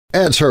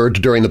Ads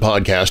heard during the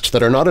podcast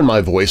that are not in my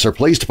voice are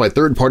placed by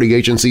third-party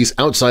agencies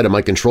outside of my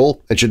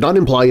control and should not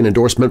imply an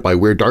endorsement by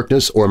Weird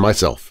Darkness or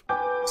myself.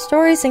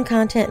 Stories and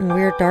content in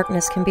Weird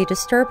Darkness can be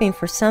disturbing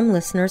for some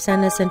listeners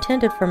and is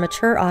intended for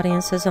mature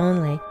audiences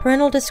only.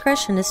 Parental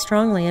discretion is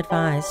strongly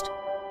advised.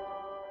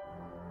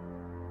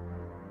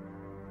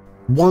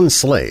 One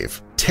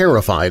slave,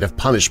 terrified of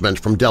punishment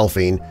from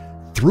Delphine,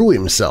 threw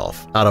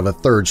himself out of a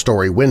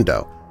third-story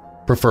window,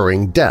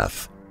 preferring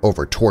death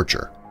over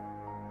torture.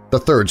 The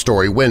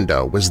third-story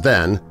window was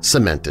then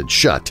cemented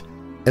shut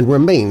and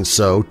remains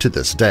so to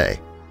this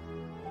day.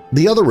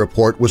 The other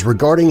report was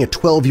regarding a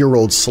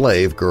 12-year-old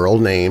slave girl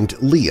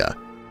named Leah.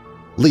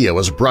 Leah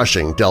was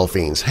brushing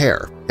Delphine's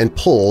hair and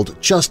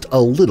pulled just a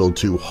little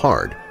too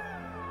hard.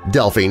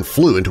 Delphine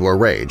flew into a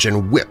rage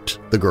and whipped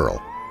the girl.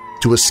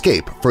 To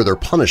escape further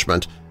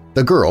punishment,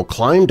 the girl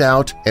climbed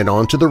out and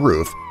onto the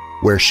roof,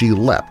 where she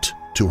leapt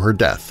to her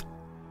death.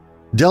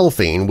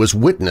 Delphine was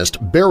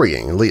witnessed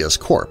burying Leah's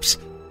corpse,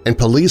 and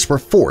police were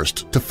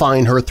forced to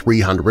fine her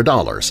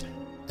 $300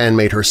 and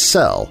made her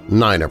sell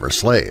 9 of her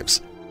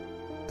slaves.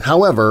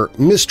 However,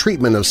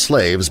 mistreatment of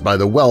slaves by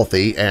the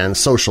wealthy and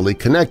socially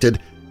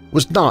connected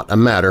was not a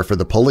matter for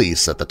the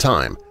police at the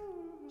time,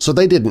 so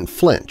they didn't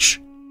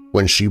flinch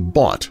when she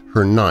bought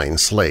her 9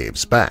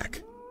 slaves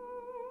back.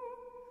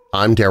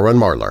 I'm Darren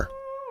Marlar,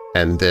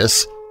 and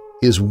this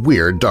is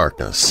Weird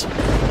Darkness.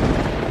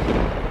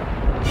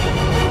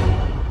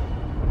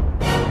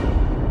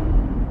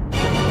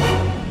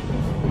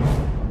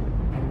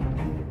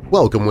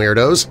 Welcome,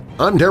 Weirdos!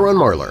 I'm Darren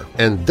Marlar,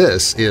 and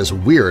this is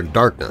Weird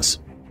Darkness.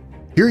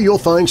 Here you'll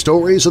find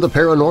stories of the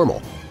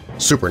paranormal,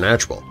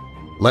 supernatural,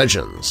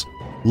 legends,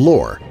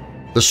 lore,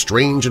 the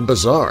strange and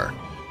bizarre,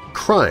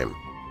 crime,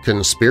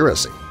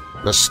 conspiracy,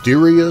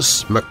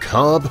 mysterious,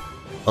 macabre,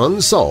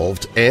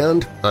 unsolved,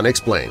 and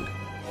unexplained.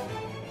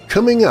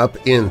 Coming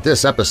up in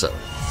this episode,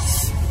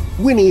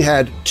 Winnie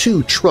had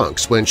 2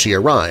 trunks when she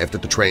arrived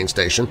at the train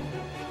station,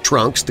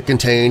 trunks that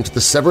contained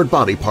the severed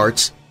body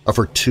parts of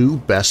her 2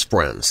 best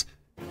friends.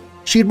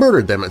 She had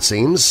murdered them, it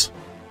seems,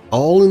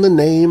 all in the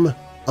name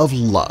of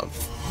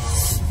love.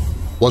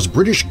 Was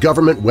British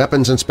government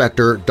weapons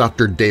inspector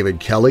Dr. David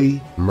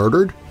Kelly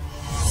murdered?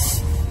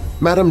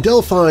 Madame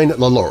Delphine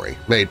LaLaurie,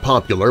 made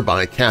popular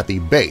by Kathy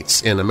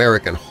Bates in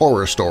American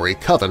Horror Story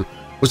Coven,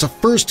 was a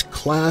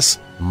first-class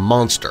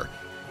monster.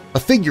 A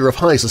figure of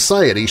high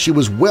society, she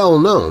was well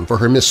known for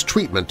her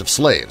mistreatment of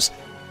slaves,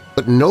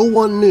 but no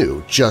one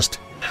knew just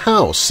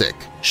how sick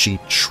she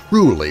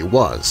truly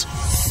was.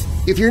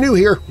 If you're new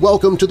here,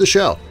 welcome to the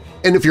show.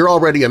 And if you're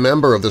already a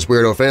member of this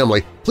weirdo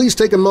family, please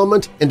take a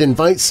moment and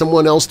invite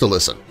someone else to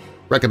listen.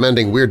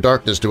 Recommending Weird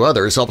Darkness to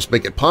others helps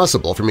make it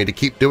possible for me to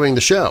keep doing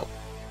the show.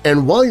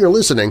 And while you're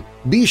listening,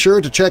 be sure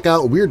to check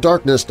out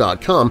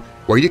WeirdDarkness.com,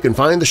 where you can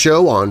find the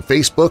show on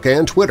Facebook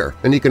and Twitter,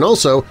 and you can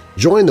also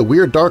join the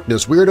Weird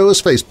Darkness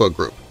Weirdos Facebook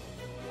group.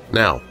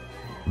 Now,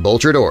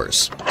 bolt your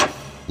doors,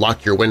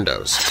 lock your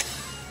windows,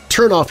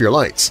 turn off your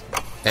lights,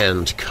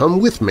 and come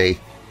with me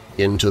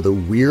into the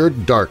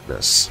Weird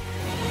Darkness.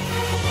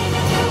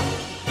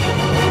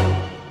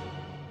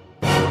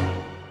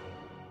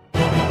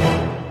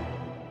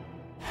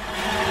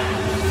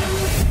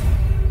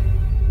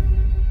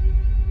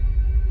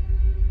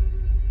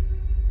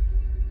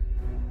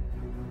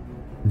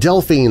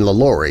 Delphine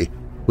LaLaurie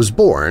was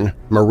born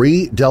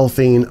Marie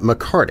Delphine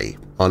McCarty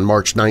on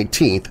March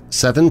 19,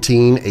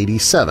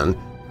 1787,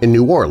 in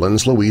New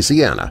Orleans,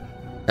 Louisiana,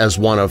 as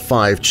one of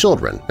 5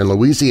 children in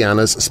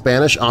Louisiana's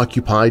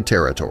Spanish-occupied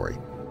territory.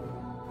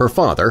 Her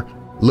father,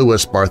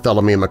 Louis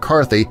Bartholomew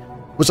McCarthy,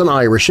 was an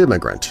Irish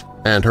immigrant,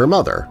 and her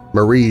mother,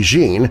 Marie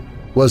Jean,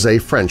 was a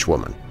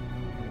Frenchwoman.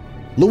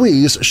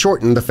 Louise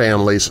shortened the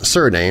family's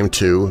surname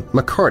to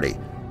McCarty,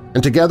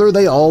 and together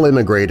they all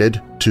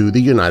immigrated to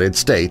the United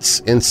States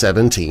in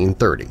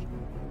 1730.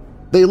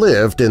 They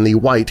lived in the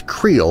white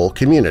Creole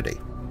community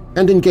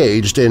and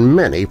engaged in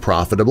many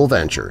profitable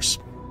ventures.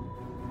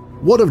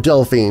 One of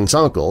Delphine's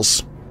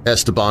uncles,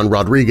 Esteban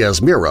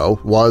Rodriguez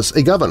Miro, was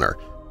a governor,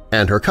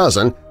 and her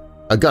cousin,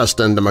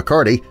 Augustin de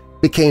McCarty,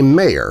 became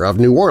mayor of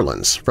New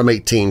Orleans from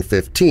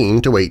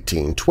 1815 to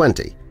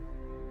 1820.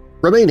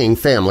 Remaining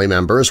family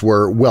members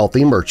were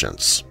wealthy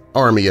merchants,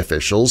 army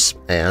officials,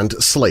 and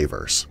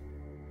slavers.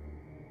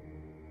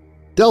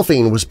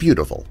 Delphine was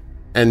beautiful,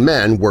 and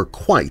men were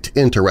quite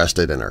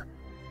interested in her.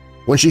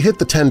 When she hit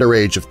the tender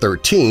age of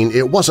 13,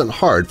 it wasn't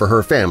hard for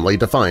her family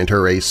to find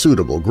her a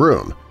suitable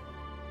groom.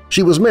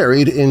 She was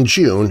married in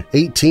June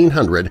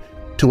 1800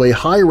 to a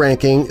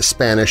high-ranking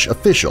Spanish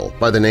official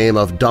by the name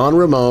of Don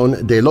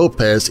Ramon de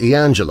Lopez y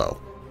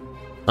Angelo.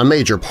 A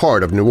major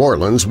part of New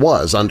Orleans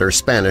was under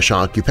Spanish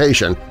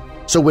occupation,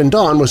 so when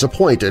Don was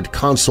appointed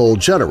Consul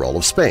General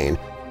of Spain,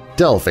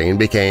 Delphine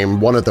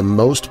became one of the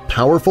most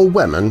powerful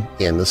women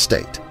in the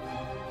state.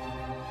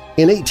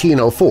 In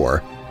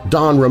 1804,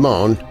 Don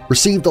Ramon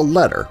received a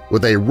letter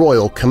with a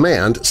royal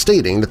command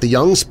stating that the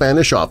young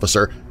Spanish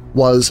officer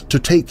was to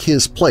take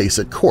his place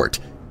at court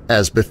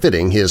as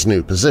befitting his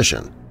new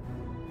position.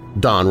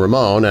 Don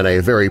Ramon and a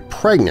very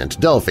pregnant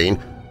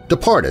Delphine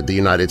departed the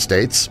United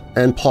States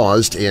and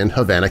paused in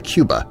Havana,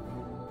 Cuba.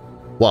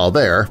 While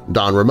there,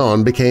 Don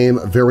Ramon became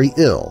very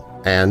ill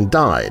and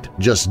died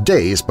just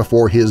days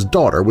before his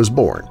daughter was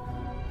born.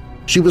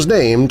 She was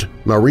named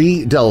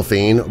Marie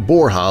Delphine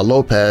Borja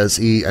Lopez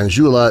y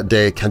Angela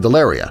de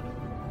Candelaria,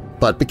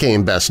 but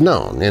became best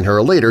known in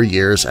her later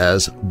years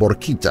as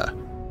Borquita,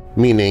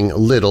 meaning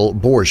Little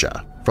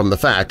Borgia, from the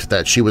fact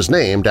that she was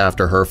named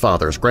after her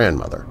father's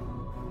grandmother.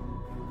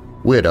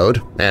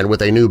 Widowed and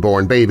with a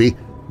newborn baby,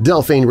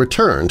 Delphine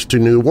returned to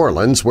New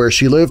Orleans where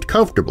she lived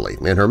comfortably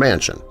in her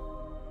mansion.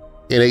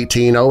 In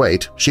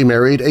 1808, she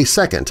married a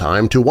second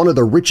time to one of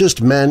the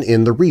richest men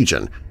in the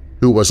region,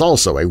 who was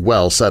also a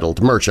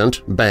well-settled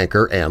merchant,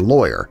 banker, and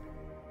lawyer.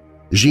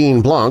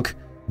 Jean Blanc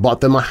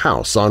bought them a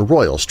house on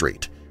Royal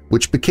Street,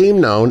 which became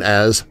known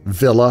as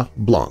Villa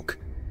Blanc.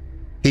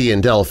 He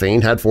and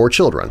Delphine had 4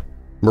 children: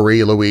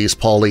 Marie-Louise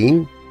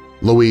Pauline,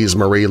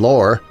 Louise-Marie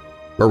Laure,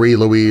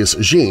 Marie-Louise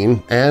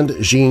Jean, and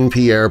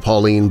Jean-Pierre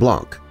Pauline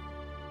Blanc.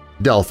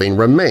 Delphine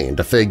remained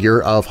a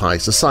figure of high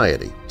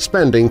society,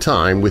 spending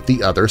time with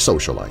the other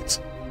socialites.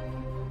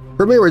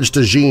 Her marriage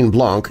to Jean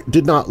Blanc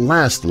did not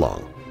last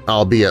long,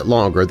 albeit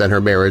longer than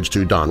her marriage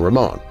to Don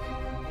Ramon.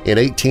 In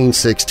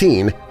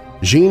 1816,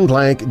 Jean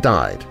Blanc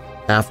died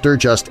after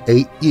just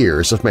 8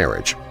 years of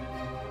marriage.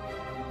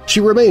 She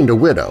remained a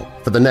widow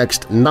for the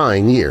next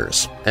 9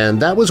 years, and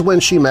that was when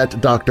she met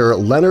Dr.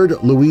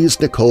 Leonard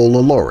Louis-Nicole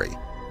LaLaurie.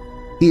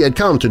 He had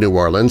come to New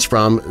Orleans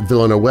from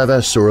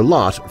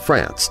Villeneuve-sur-Lot,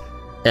 France,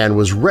 and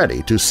was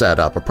ready to set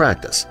up a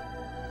practice.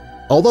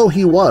 Although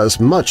he was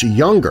much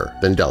younger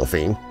than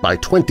Delphine by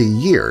 20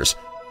 years,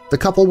 the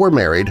couple were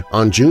married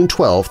on June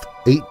 12,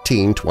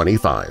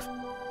 1825.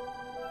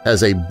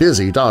 As a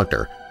busy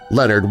doctor,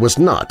 Leonard was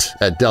not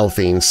at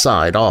Delphine's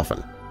side often.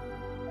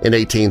 In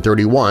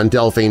 1831,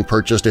 Delphine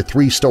purchased a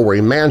 3-story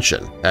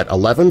mansion at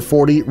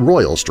 1140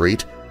 Royal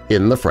Street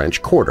in the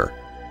French Quarter,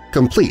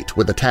 complete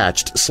with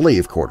attached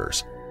slave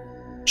quarters.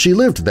 She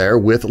lived there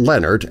with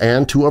Leonard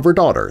and 2 of her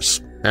daughters,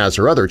 as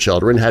her other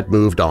children had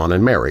moved on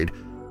and married,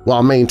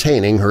 while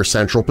maintaining her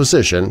central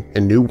position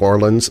in New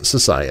Orleans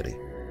society.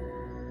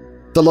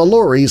 The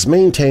LaLauries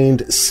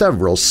maintained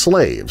several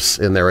slaves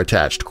in their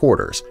attached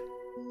quarters.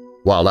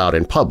 While out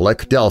in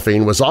public,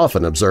 Delphine was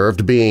often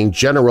observed being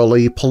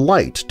generally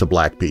polite to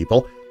black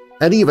people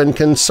and even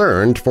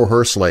concerned for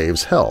her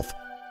slaves' health.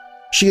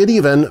 She had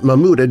even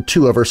mamooted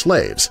 2 of her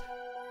slaves,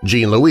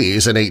 Jean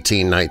Louise in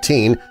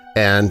 1819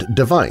 and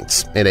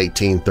Devines in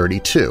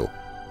 1832.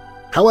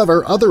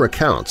 However, other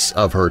accounts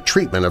of her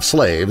treatment of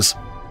slaves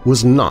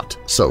was not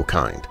so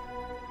kind.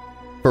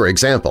 For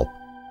example,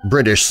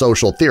 British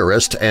social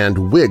theorist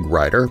and Whig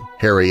writer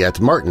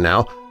Harriet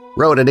Martineau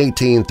wrote in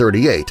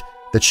 1838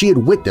 that she had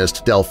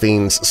witnessed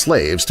Delphine's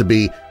slaves to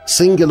be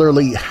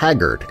singularly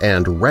haggard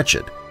and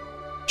wretched.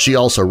 She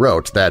also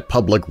wrote that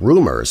public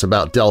rumors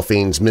about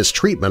Delphine's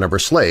mistreatment of her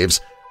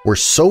slaves were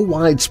so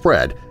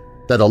widespread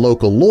that a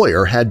local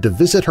lawyer had to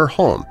visit her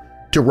home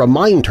to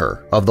remind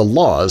her of the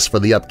laws for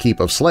the upkeep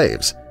of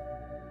slaves.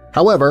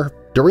 However,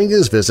 during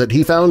his visit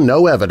he found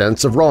no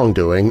evidence of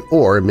wrongdoing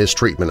or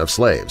mistreatment of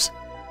slaves.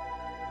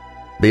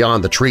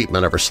 Beyond the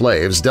treatment of her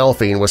slaves,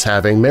 Delphine was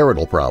having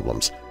marital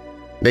problems.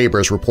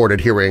 Neighbors reported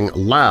hearing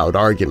loud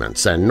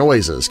arguments and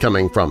noises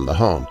coming from the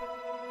home.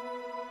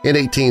 In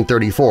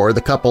 1834,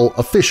 the couple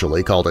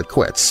officially called it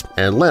quits,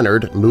 and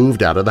Leonard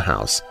moved out of the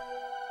house.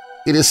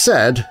 It is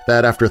said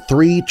that after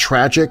 3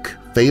 tragic,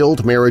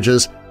 failed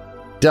marriages,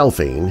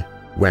 Delphine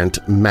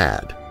went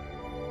mad.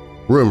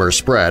 Rumors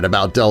spread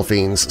about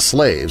Delphine's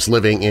slaves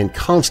living in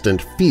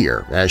constant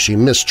fear as she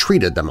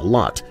mistreated them a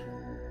lot.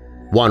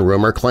 One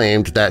rumor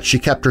claimed that she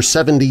kept her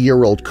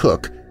 70-year-old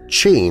cook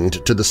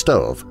chained to the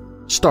stove,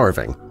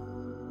 starving.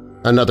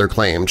 Another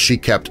claimed she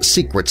kept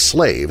secret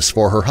slaves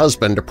for her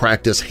husband to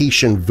practice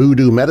Haitian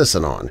voodoo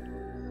medicine on.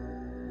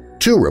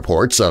 2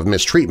 reports of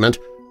mistreatment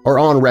are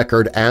on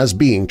record as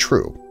being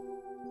true.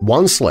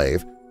 One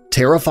slave,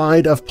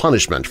 terrified of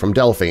punishment from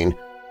Delphine,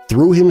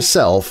 threw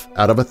himself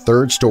out of a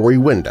 3rd-story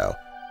window,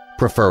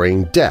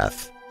 preferring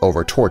death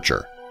over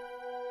torture.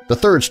 The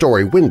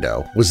 3rd-story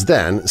window was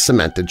then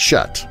cemented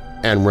shut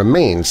and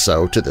remains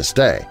so to this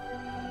day.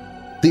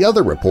 The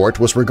other report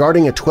was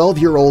regarding a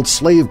 12-year-old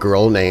slave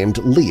girl named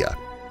Leah.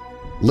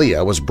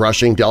 Leah was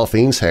brushing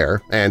Delphine's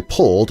hair and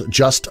pulled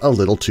just a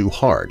little too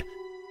hard.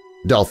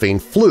 Delphine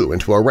flew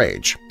into a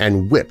rage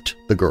and whipped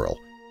the girl.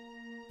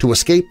 To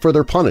escape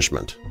further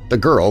punishment, the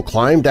girl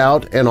climbed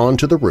out and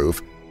onto the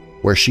roof,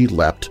 where she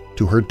leapt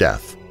to her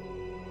death.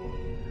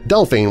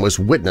 Delphine was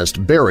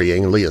witnessed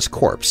burying Leah's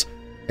corpse,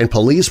 and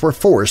police were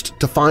forced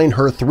to fine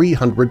her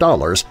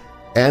 $300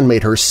 and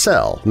made her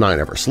sell 9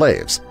 of her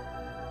slaves.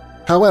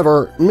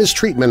 However,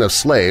 mistreatment of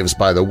slaves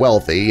by the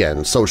wealthy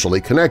and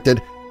socially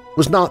connected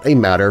was not a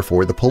matter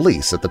for the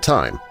police at the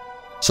time,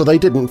 so they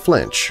didn't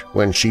flinch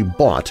when she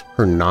bought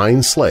her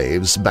 9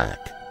 slaves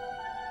back.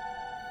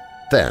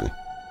 Then,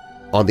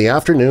 on the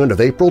afternoon of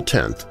April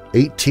 10,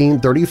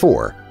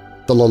 1834,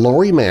 the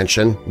LaLaurie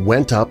mansion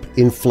went up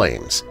in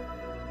flames.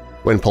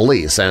 When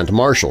police and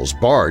marshals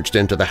barged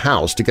into the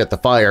house to get the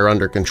fire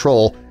under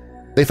control,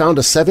 they found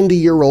a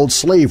 70-year-old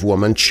slave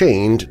woman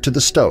chained to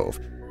the stove,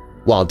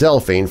 while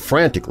Delphine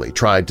frantically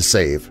tried to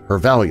save her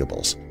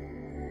valuables.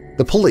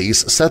 The police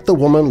set the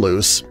woman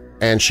loose,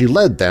 and she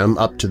led them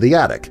up to the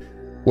attic,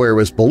 where it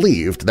was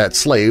believed that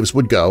slaves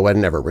would go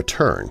and never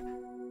return.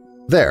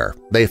 There,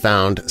 they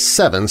found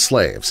 7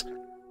 slaves,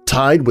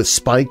 tied with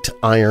spiked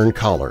iron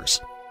collars.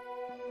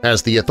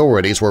 As the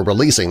authorities were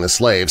releasing the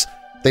slaves,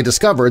 they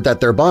discovered that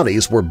their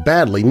bodies were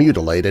badly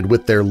mutilated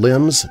with their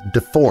limbs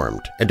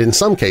deformed, and in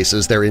some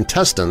cases their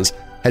intestines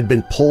had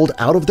been pulled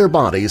out of their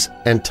bodies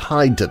and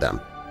tied to them.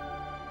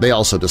 They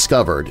also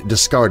discovered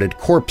discarded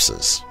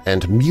corpses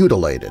and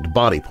mutilated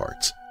body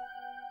parts.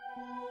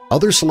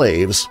 Other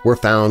slaves were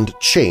found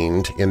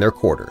chained in their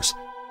quarters.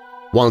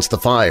 Once the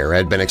fire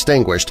had been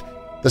extinguished,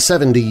 the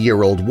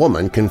 70-year-old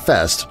woman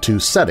confessed to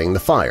setting the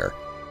fire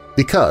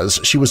because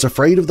she was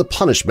afraid of the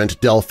punishment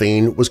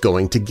Delphine was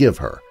going to give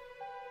her.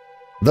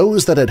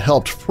 Those that had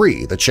helped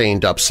free the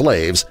chained-up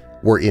slaves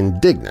were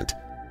indignant,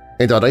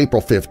 and on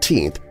April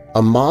 15th,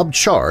 a mob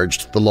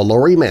charged the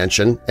LaLaurie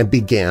mansion and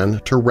began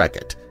to wreck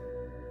it.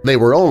 They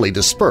were only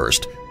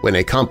dispersed when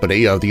a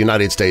company of the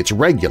United States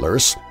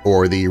Regulars,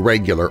 or the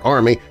Regular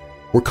Army,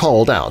 were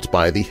called out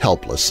by the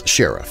helpless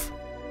sheriff.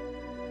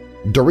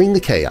 During the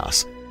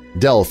chaos,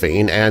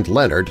 Delphine and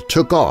Leonard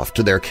took off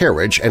to their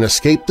carriage and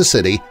escaped the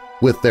city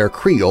with their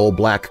Creole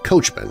black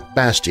coachman,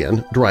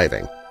 Bastien,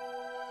 driving.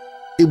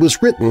 It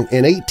was written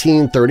in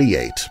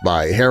 1838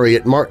 by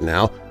Harriet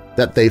Martineau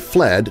that they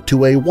fled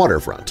to a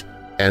waterfront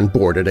and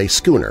boarded a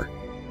schooner.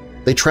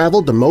 They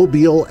traveled to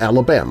Mobile,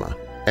 Alabama,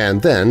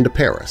 and then to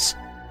Paris.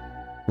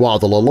 While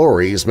the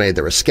LaLauries made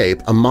their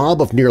escape, a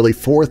mob of nearly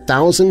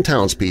 4,000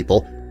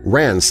 townspeople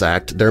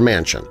ransacked their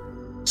mansion,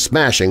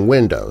 smashing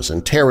windows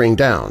and tearing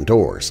down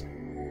doors.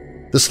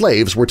 The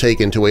slaves were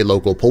taken to a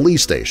local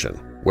police station,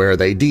 where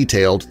they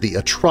detailed the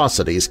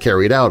atrocities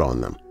carried out on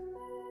them.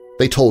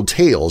 They told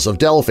tales of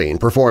Delphine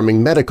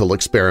performing medical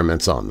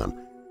experiments on them,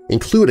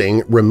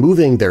 including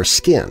removing their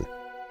skin,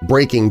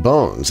 breaking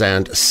bones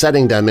and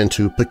setting them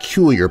into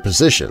peculiar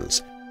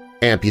positions,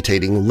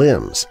 amputating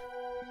limbs.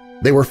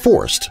 They were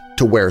forced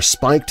to wear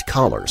spiked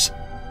collars,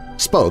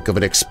 spoke of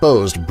an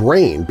exposed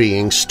brain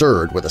being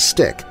stirred with a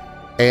stick,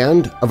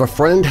 and of a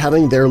friend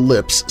having their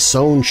lips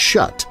sewn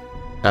shut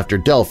after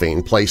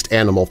Delphine placed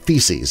animal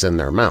feces in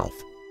their mouth.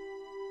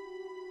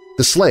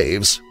 The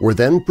slaves were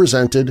then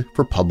presented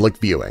for public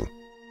viewing,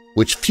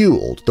 which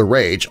fueled the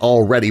rage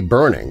already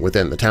burning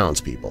within the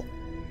townspeople.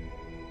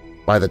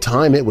 By the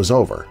time it was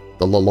over,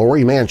 the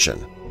LaLaurie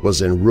mansion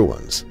was in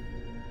ruins.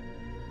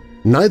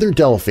 Neither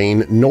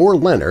Delphine nor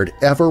Leonard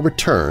ever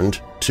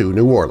returned to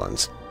New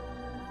Orleans.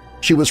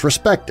 She was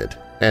respected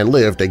and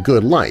lived a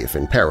good life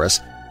in Paris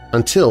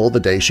until the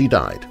day she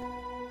died.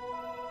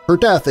 Her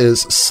death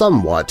is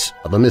somewhat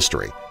of a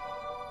mystery.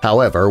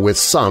 However, with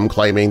some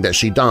claiming that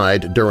she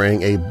died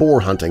during a boar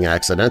hunting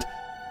accident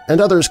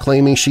and others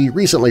claiming she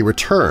recently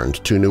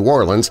returned to New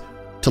Orleans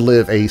to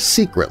live a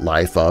secret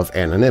life of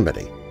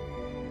anonymity.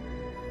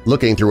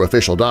 Looking through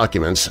official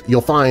documents,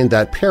 you'll find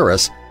that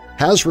Paris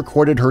has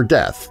recorded her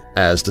death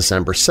as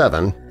December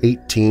 7,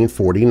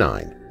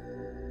 1849.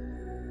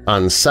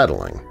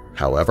 Unsettling,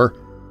 however,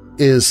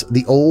 is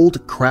the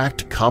old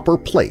cracked copper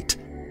plate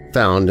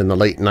found in the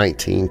late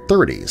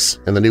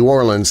 1930s in the New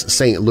Orleans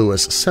St.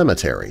 Louis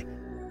Cemetery,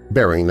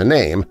 bearing the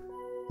name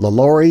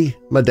LaLaurie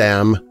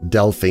Madame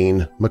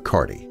Delphine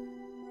McCarty.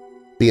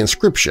 The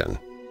inscription,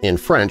 in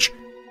French,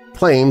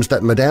 claims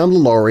that Madame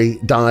LaLaurie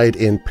died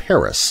in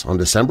Paris on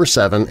December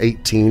 7,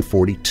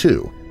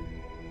 1842.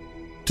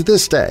 To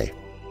this day,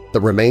 the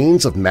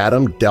remains of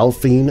Madame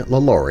Delphine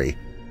LaLaurie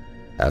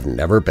have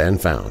never been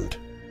found.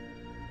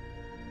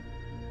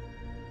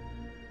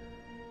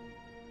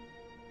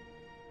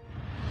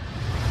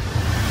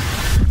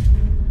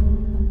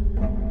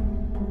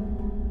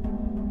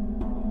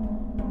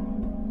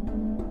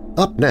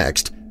 Up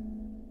next,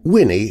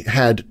 Winnie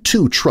had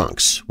 2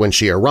 trunks when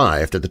she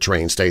arrived at the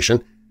train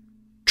station,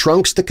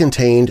 trunks that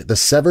contained the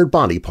severed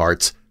body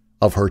parts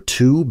of her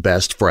 2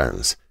 best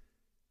friends.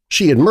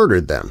 She had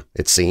murdered them,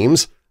 it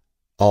seems,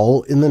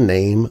 all in the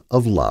name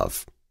of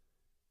love.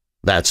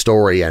 That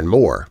story and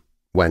more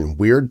when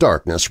Weird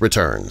Darkness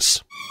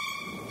returns.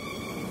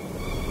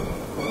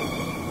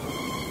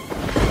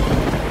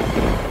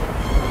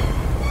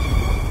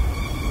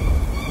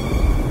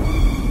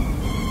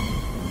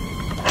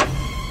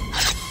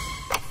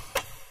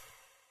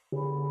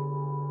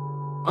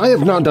 I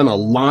have not done a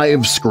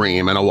live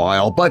stream in a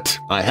while, but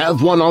I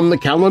have one on the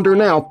calendar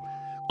now.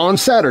 On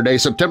Saturday,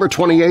 September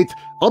 28th,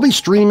 I'll be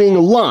streaming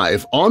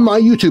live on my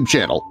YouTube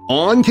channel,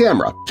 on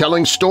camera,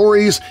 telling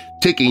stories,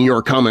 taking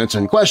your comments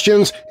and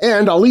questions,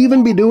 and I'll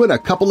even be doing a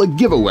couple of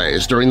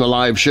giveaways during the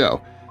live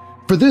show.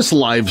 For this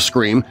live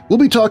stream, we'll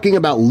be talking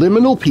about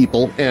liminal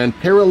people and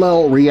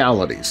parallel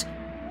realities.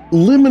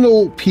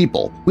 Liminal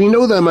people, we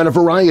know them in a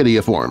variety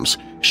of forms.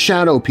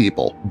 Shadow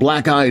people,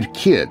 black-eyed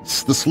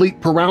kids, the sleep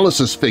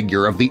paralysis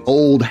figure of the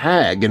old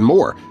hag, and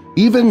more,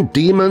 even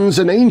demons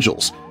and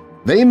angels.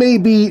 They may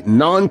be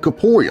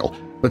non-corporeal,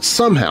 but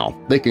somehow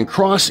they can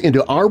cross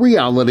into our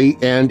reality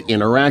and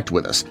interact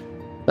with us.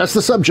 That's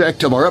the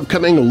subject of our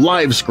upcoming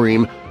live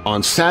stream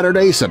on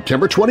Saturday,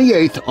 September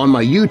 28th on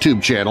my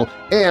YouTube channel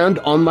and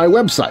on my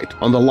website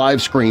on the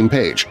live stream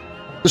page.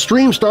 The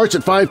stream starts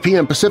at 5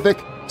 p.m. Pacific,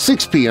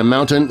 6 p.m.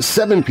 Mountain,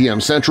 7 p.m.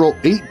 Central,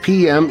 8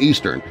 p.m.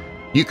 Eastern.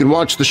 You can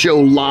watch the show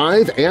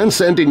live and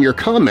send in your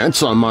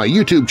comments on my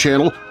YouTube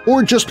channel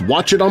or just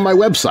watch it on my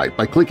website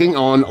by clicking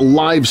on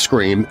Live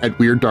Stream at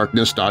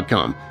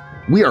WeirdDarkness.com.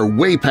 We are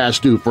way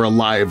past due for a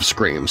live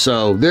stream,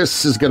 so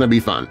this is going to be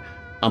fun.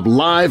 I'm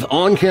live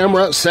on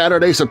camera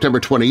Saturday,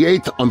 September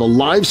 28th on the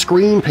live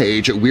stream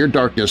page at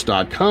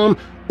WeirdDarkness.com,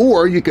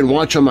 or you can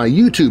watch on my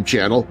YouTube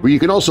channel where you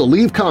can also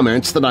leave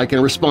comments that I can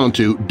respond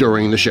to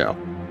during the show.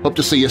 Hope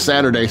to see you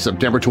Saturday,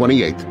 September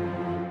 28th.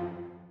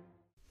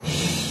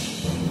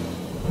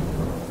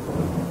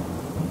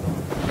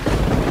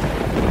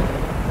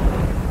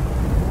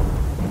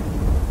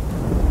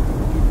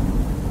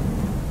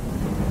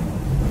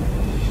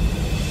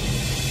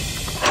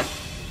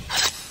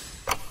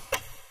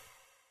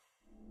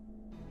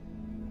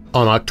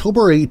 On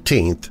October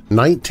 18,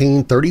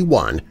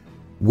 1931,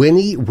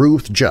 Winnie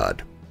Ruth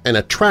Judd, an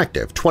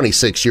attractive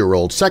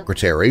 26-year-old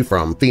secretary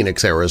from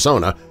Phoenix,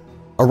 Arizona,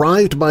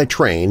 arrived by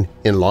train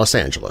in Los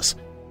Angeles.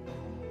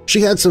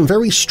 She had some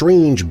very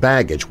strange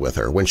baggage with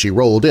her when she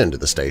rolled into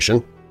the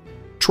station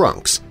 –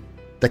 trunks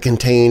that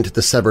contained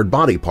the severed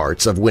body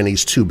parts of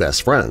Winnie's two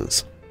best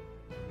friends.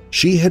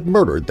 She had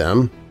murdered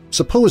them,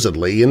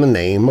 supposedly in the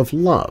name of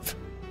love.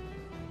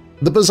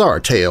 The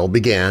bizarre tale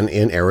began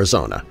in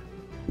Arizona.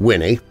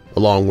 Winnie,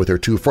 along with her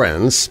two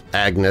friends,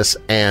 Agnes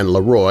Ann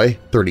LaLaurie,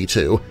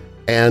 32,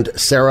 and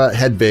Sarah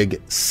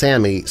Hedvig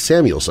Sammy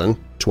Samuelson,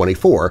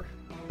 24,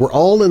 were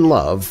all in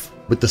love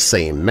with the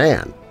same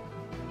man.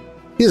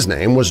 His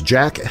name was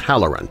Jack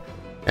Halloran,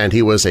 and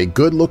he was a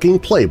good-looking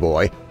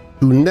playboy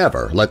who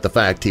never let the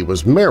fact he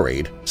was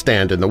married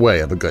stand in the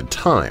way of a good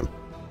time.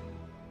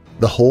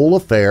 The whole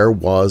affair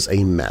was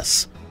a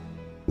mess.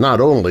 Not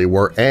only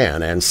were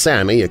Ann and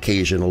Sammy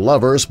occasional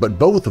lovers, but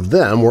both of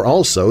them were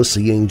also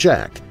seeing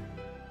Jack.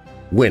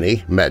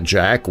 Winnie met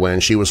Jack when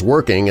she was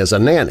working as a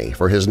nanny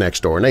for his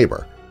next-door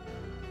neighbor.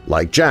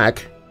 Like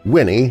Jack,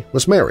 Winnie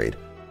was married,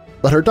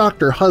 but her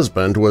doctor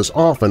husband was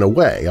often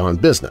away on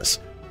business,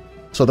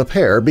 so the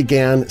pair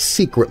began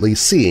secretly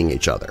seeing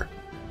each other.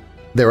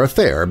 Their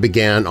affair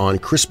began on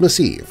Christmas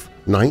Eve,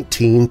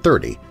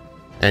 1930,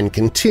 and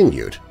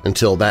continued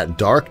until that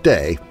dark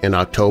day in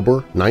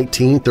October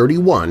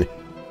 1931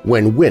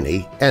 when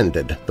Winnie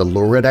ended the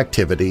lurid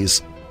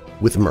activities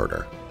with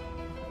murder.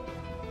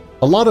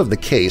 A lot of the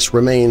case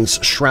remains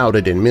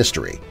shrouded in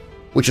mystery,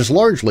 which is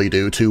largely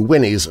due to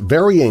Winnie's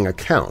varying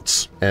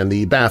accounts and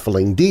the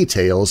baffling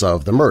details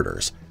of the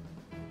murders.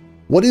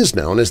 What is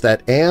known is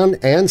that Ann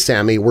and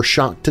Sammy were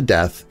shot to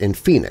death in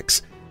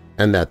Phoenix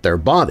and that their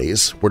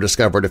bodies were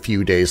discovered a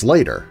few days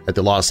later at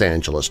the Los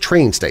Angeles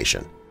train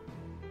station.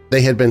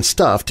 They had been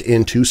stuffed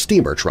into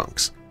steamer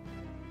trunks.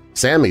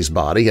 Sammy's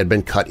body had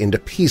been cut into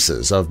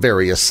pieces of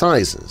various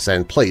sizes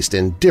and placed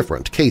in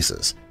different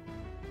cases.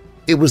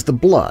 It was the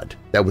blood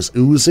that was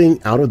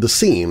oozing out of the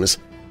seams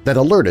that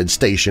alerted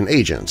station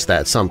agents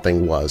that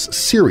something was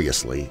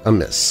seriously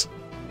amiss.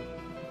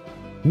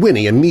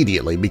 Winnie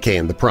immediately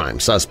became the prime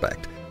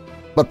suspect,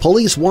 but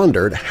police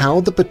wondered how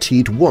the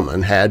petite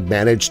woman had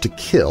managed to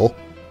kill,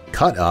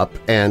 cut up,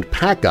 and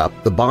pack up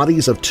the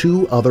bodies of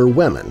two other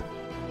women.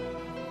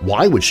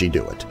 Why would she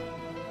do it?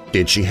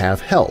 Did she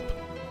have help?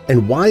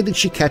 And why did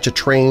she catch a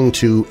train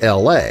to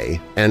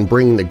L.A. and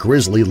bring the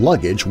grisly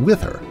luggage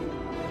with her?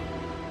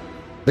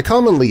 The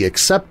commonly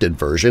accepted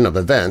version of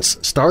events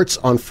starts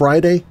on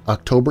Friday,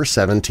 October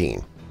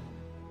 17.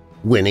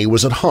 Winnie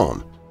was at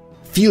home,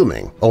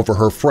 fuming over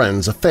her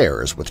friend's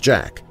affairs with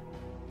Jack.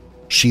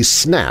 She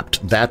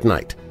snapped that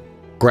night,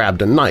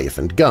 grabbed a knife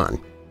and gun,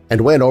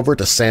 and went over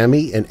to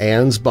Sammy and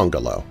Ann's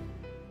bungalow.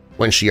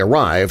 When she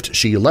arrived,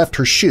 she left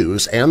her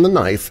shoes and the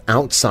knife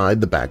outside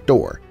the back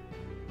door.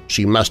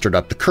 She mustered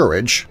up the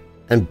courage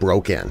and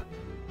broke in.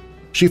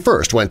 She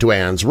first went to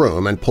Ann's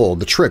room and pulled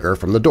the trigger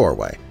from the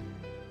doorway.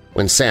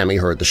 When Sammy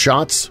heard the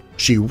shots,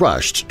 she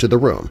rushed to the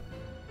room.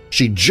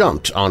 She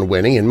jumped on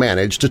Winnie and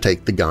managed to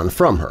take the gun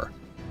from her.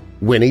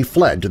 Winnie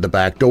fled to the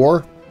back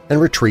door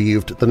and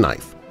retrieved the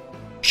knife.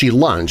 She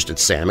lunged at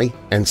Sammy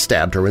and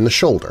stabbed her in the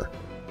shoulder.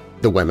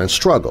 The women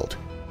struggled.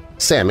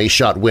 Sammy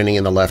shot Winnie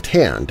in the left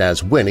hand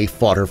as Winnie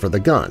fought her for the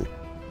gun.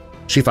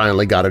 She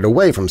finally got it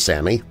away from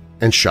Sammy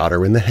and shot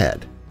her in the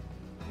head.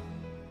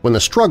 When the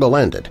struggle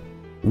ended,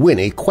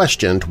 Winnie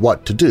questioned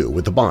what to do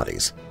with the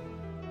bodies.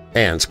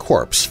 Ann's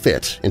corpse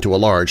fit into a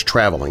large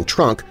traveling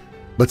trunk,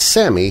 but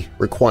Sammy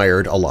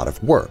required a lot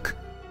of work.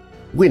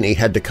 Winnie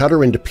had to cut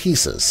her into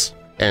pieces,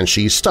 and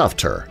she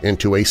stuffed her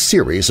into a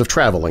series of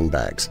traveling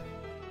bags.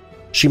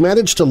 She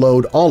managed to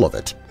load all of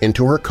it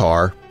into her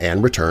car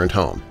and returned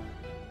home.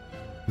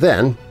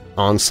 Then,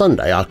 on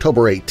Sunday,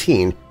 October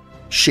 18,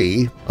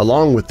 she,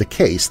 along with the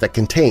case that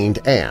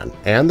contained Ann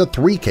and the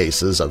 3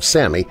 cases of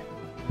Sammy,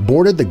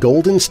 boarded the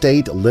Golden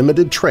State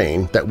Limited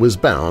train that was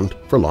bound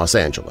for Los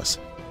Angeles.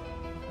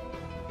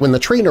 When the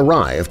train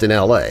arrived in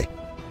L.A.,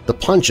 the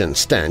pungent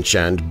stench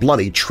and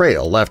bloody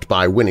trail left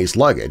by Winnie's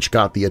luggage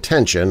got the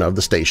attention of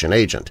the station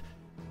agent.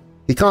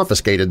 He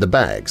confiscated the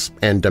bags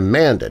and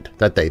demanded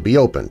that they be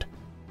opened.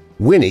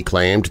 Winnie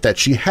claimed that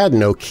she had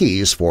no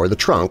keys for the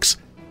trunks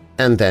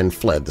and then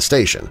fled the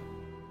station.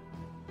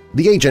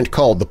 The agent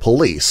called the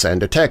police and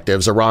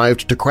detectives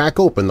arrived to crack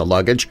open the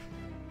luggage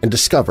and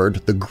discovered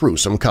the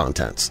gruesome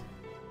contents.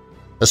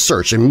 A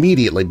search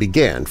immediately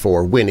began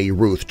for Winnie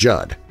Ruth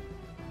Judd.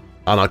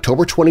 On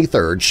October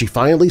 23rd, she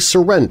finally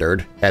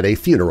surrendered at a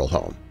funeral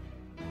home.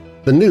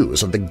 The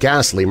news of the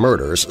ghastly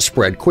murders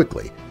spread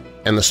quickly,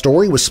 and the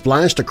story was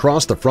splashed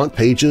across the front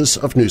pages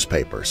of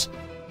newspapers.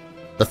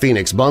 The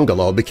Phoenix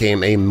bungalow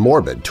became a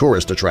morbid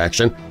tourist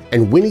attraction,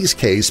 and Winnie's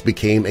case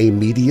became a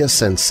media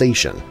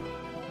sensation.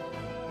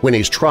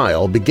 Winnie's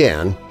trial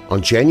began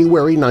on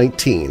January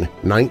 19,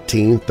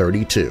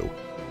 1932.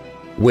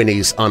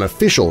 Winnie's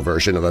unofficial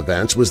version of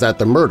events was that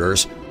the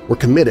murders were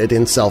committed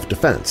in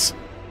self-defense,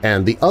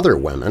 and the other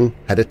women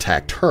had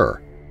attacked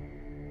her.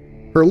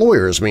 Her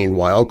lawyers,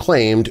 meanwhile,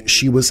 claimed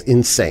she was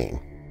insane.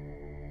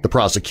 The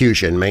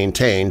prosecution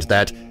maintained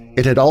that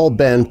it had all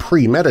been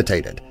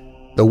premeditated,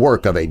 the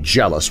work of a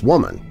jealous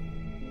woman.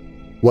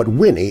 What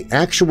Winnie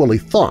actually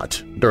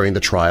thought during the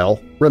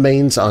trial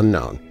remains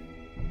unknown.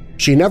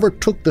 She never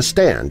took the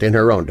stand in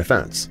her own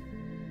defense.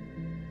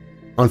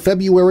 On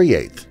February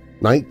 8,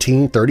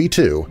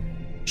 1932,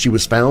 she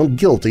was found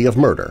guilty of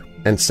murder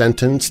and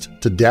sentenced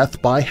to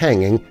death by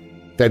hanging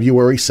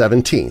February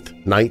 17,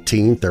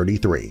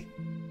 1933.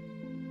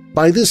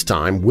 By this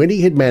time,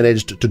 Winnie had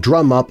managed to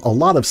drum up a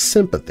lot of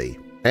sympathy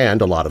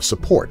and a lot of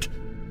support.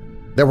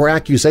 There were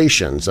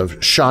accusations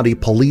of shoddy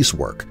police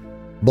work,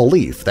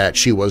 belief that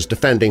she was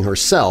defending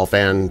herself,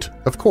 and,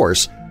 of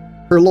course,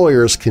 her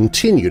lawyers'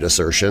 continued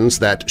assertions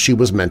that she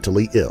was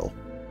mentally ill.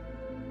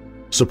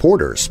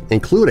 Supporters,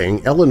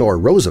 including Eleanor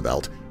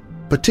Roosevelt,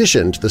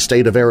 petitioned the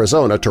state of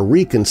Arizona to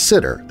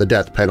reconsider the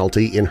death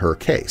penalty in her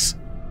case.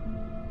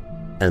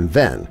 And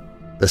then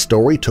the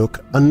story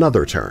took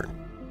another turn.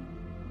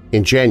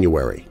 In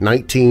January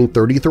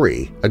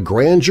 1933, a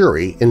grand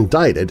jury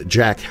indicted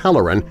Jack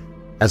Halloran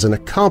as an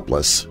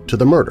accomplice to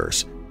the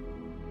murders.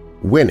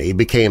 Winnie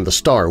became the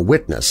star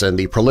witness in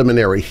the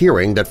preliminary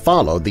hearing that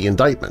followed the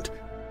indictment.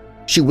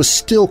 She was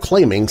still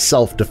claiming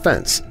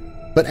self-defense,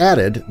 but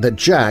added that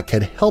Jack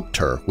had helped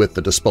her with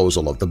the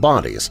disposal of the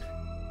bodies,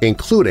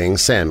 including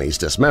Sammy's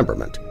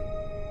dismemberment.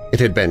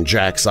 It had been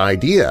Jack's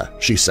idea,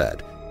 she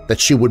said, that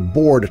she would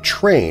board a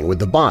train with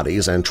the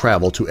bodies and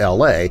travel to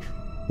L.A.,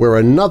 where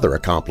another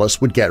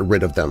accomplice would get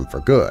rid of them for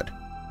good.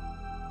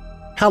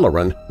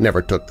 Halloran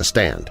never took the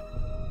stand.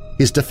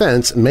 His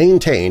defense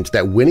maintained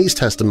that Winnie's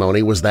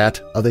testimony was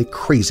that of a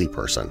crazy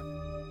person.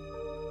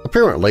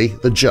 Apparently,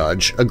 the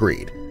judge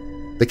agreed.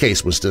 The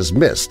case was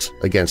dismissed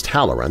against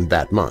Halloran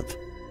that month.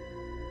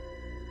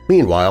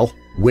 Meanwhile,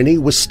 Winnie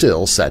was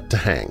still set to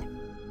hang.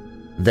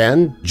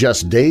 Then,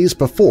 just days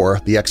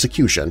before the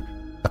execution,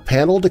 a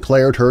panel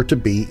declared her to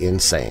be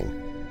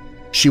insane.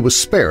 She was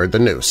spared the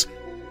noose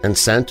and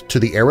sent to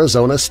the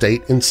Arizona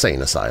State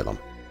Insane Asylum.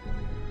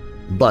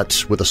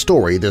 But with a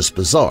story this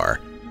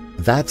bizarre,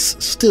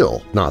 that's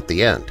still not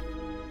the end.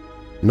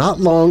 Not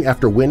long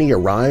after Winnie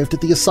arrived at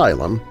the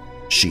asylum,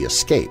 she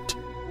escaped.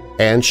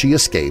 And she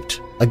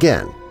escaped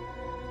again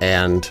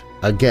and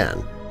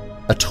again,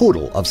 a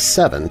total of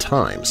 7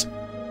 times.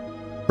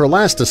 Her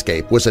last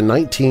escape was in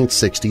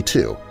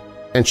 1962,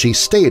 and she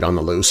stayed on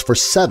the loose for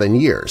 7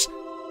 years,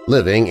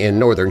 living in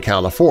Northern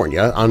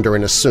California under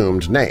an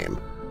assumed name,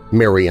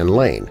 Marion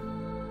Lane.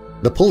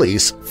 The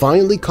police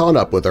finally caught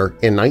up with her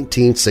in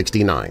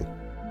 1969.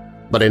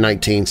 But in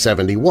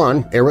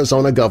 1971,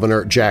 Arizona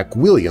Governor Jack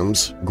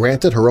Williams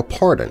granted her a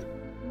pardon.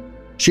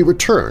 She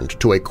returned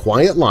to a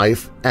quiet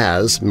life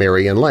as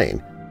Marion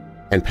Lane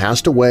and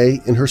passed away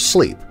in her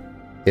sleep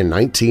in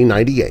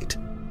 1998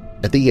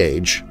 at the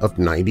age of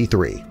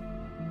 93.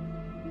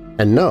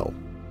 And no,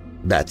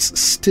 that's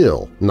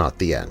still not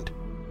the end.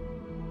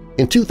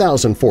 In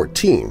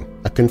 2014,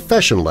 a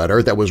confession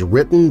letter that was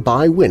written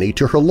by Winnie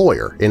to her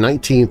lawyer in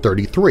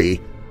 1933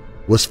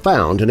 was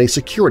found in a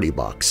security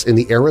box in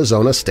the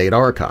Arizona State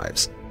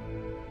Archives.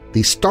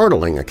 The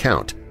startling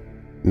account,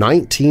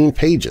 19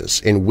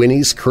 pages in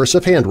Winnie's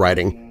cursive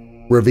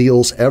handwriting,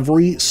 reveals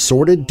every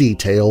sordid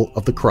detail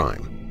of the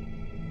crime.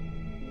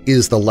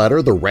 Is the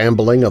letter the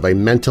rambling of a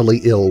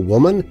mentally ill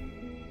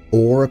woman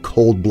or a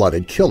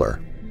cold-blooded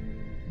killer?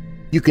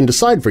 You can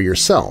decide for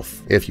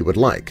yourself if you would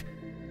like.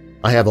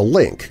 I have a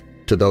link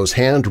to those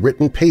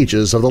handwritten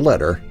pages of the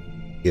letter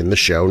in the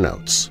show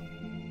notes.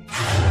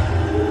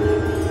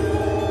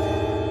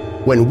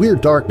 When Weird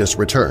Darkness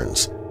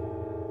returns,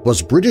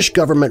 was British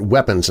government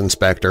weapons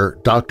inspector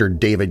Dr.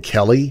 David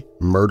Kelly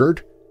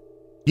murdered?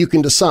 You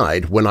can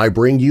decide when I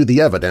bring you the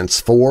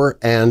evidence for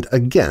and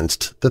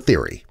against the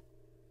theory.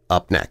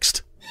 Up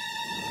next.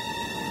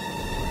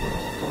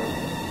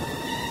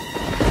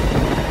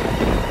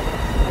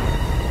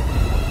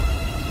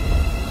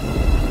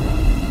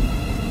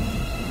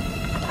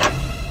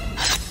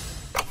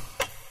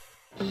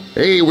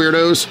 Hey,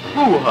 Weirdos!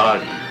 Ooh,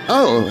 honey.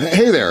 Oh,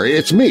 hey there,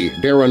 it's me,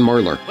 Darren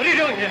Marlar. What are you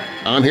doing here?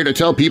 I'm here to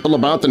tell people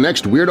about the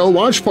next Weirdo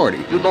Watch Party.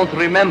 You don't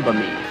remember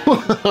me.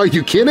 Are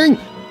you kidding?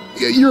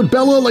 You're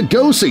Bela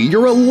Lugosi,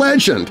 you're a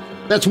legend!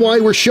 That's why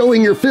we're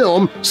showing your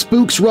film,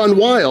 Spooks Run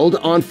Wild,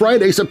 on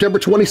Friday, September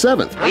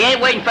 27th. We ain't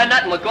waiting for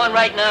nothing, we're going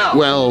right now.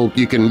 Well,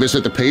 you can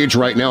visit the page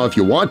right now if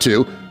you want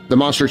to. The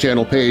Monster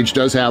Channel page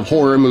does have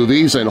horror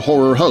movies and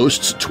horror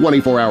hosts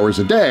 24 hours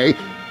a day,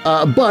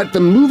 but the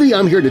movie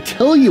I'm here to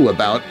tell you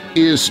about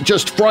is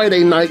just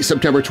Friday night,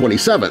 September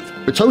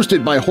 27th. It's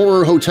hosted by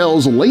Horror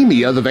Hotel's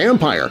Lamia the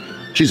Vampire.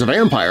 She's a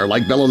vampire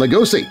like Bela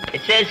Lugosi.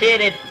 It says here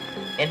that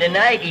in the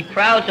night he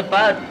prowls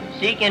about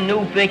seeking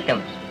new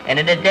victims, and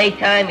in the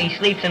daytime he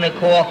sleeps in a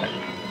coffin.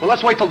 Well,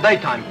 let's wait till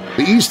daytime.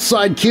 The East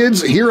Side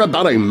kids hear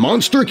about a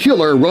monster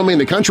killer roaming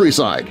the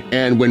countryside,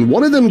 and when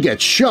one of them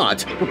gets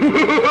shot…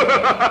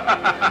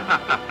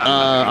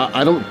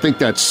 I don't think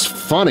that's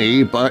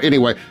funny, but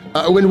anyway,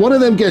 when one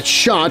of them gets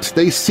shot,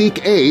 they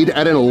seek aid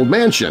at an old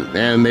mansion,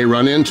 and they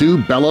run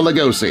into Bela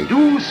Lugosi.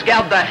 You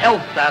scared the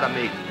health out of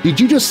me. Did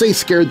you just say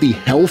scared the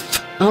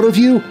health out of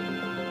you?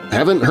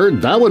 Haven't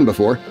heard that one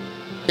before.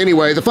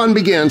 Anyway, the fun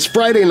begins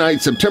Friday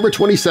night, September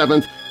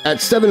 27th at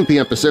 7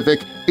 p.m.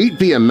 Pacific, 8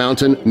 p.m.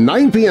 Mountain,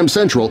 9 p.m.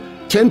 Central,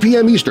 10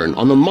 p.m. Eastern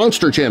on the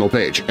Monster Channel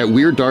page at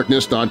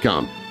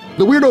WeirdDarkness.com.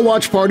 The Weirdo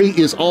Watch Party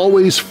is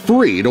always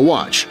free to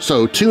watch,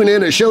 so tune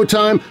in at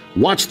showtime,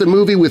 watch the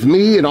movie with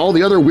me and all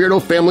the other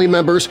Weirdo family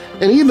members,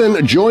 and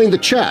even join the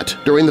chat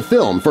during the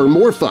film for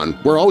more fun.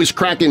 We're always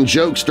cracking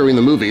jokes during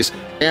the movies,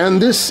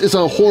 and this is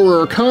a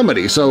horror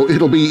comedy, so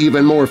it'll be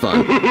even more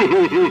fun.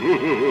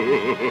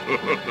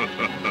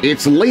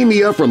 It's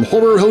Lamia from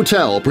Horror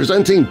Hotel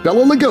presenting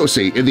Bela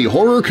Lugosi in the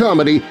horror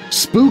comedy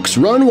Spooks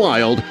Run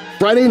Wild,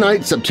 Friday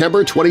night,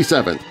 September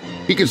 27th.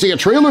 You can see a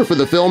trailer for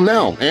the film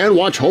now and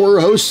watch horror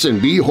hosts and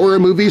B-horror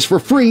movies for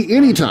free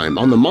anytime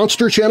on the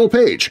Monster Channel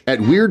page at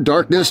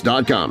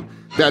WeirdDarkness.com.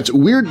 That's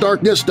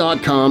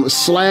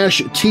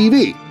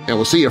WeirdDarkness.com/TV, and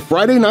we'll see you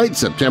Friday night,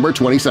 September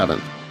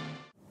 27th.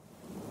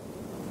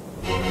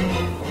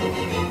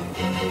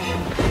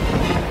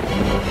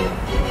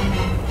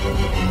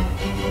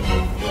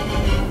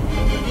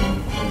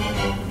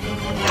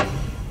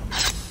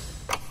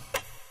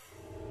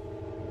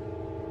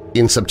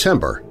 In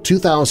September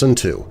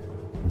 2002,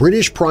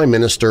 British Prime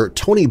Minister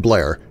Tony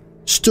Blair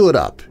stood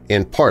up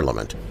in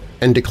Parliament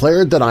and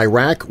declared that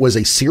Iraq was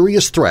a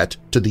serious threat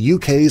to the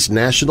UK's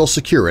national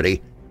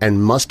security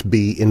and must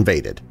be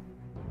invaded.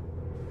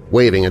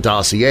 Waving a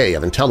dossier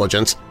of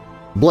intelligence,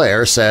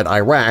 Blair said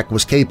Iraq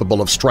was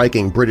capable of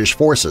striking British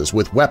forces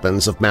with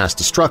weapons of mass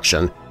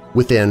destruction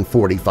within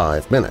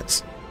 45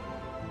 minutes.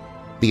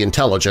 The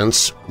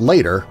intelligence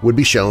later would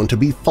be shown to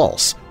be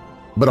false,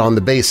 but on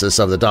the basis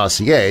of the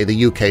dossier,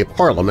 the UK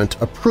Parliament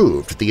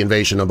approved the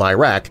invasion of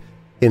Iraq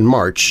in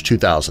March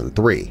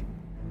 2003.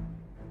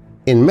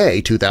 In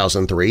May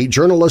 2003,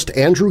 journalist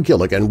Andrew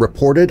Gilligan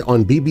reported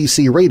on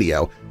BBC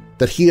Radio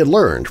that he had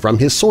learned from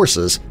his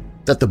sources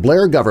that the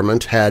Blair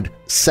government had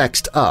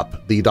sexed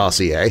up the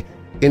dossier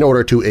in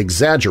order to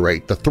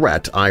exaggerate the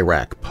threat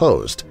Iraq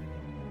posed.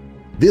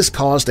 This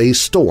caused a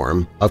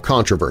storm of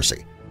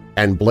controversy,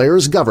 and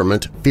Blair's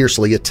government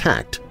fiercely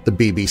attacked the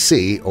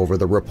BBC over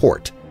the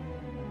report.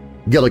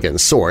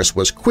 Gilligan's source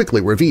was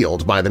quickly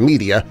revealed by the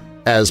media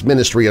as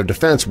Ministry of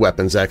Defense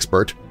weapons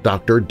expert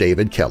Dr.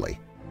 David Kelly.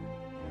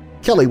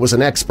 Kelly was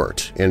an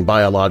expert in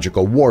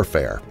biological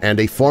warfare and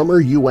a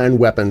former UN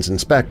weapons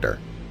inspector.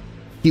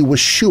 He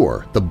was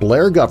sure the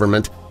Blair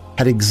government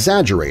had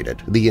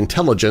exaggerated the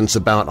intelligence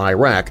about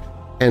Iraq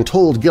and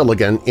told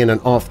Gilligan in an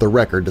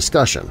off-the-record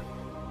discussion.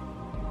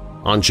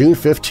 On June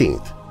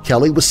 15th,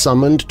 Kelly was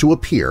summoned to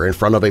appear in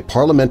front of a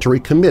parliamentary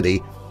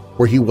committee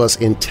where he was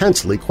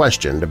intensely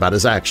questioned about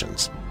his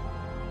actions.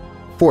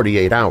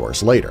 48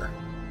 hours later,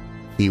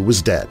 he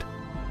was dead.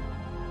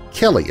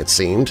 Kelly, it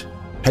seemed,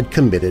 had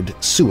committed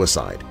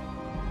suicide.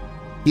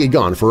 He had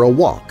gone for a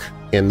walk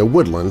in the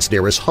woodlands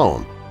near his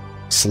home,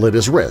 slit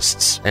his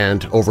wrists,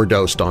 and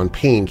overdosed on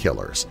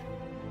painkillers.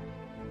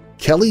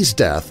 Kelly's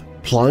death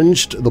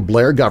plunged the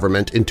Blair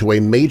government into a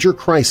major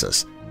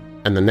crisis,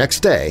 and the next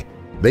day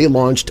they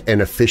launched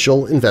an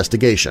official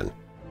investigation,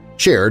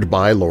 chaired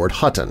by Lord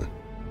Hutton.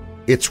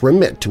 Its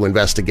remit to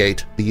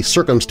investigate the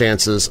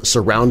circumstances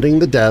surrounding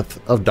the death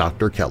of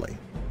Dr. Kelly.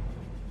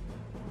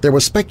 There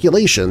was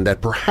speculation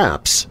that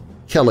perhaps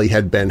Kelly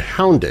had been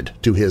hounded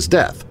to his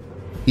death,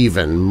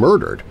 even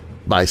murdered,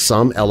 by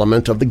some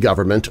element of the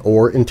government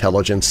or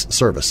intelligence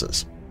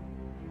services.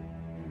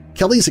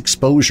 Kelly's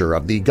exposure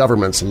of the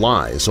government's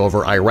lies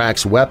over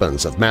Iraq's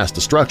weapons of mass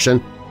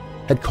destruction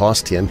had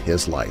cost him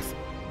his life.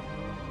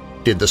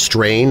 Did the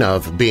strain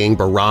of being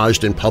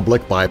barraged in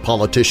public by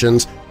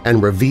politicians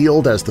and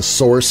revealed as the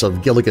source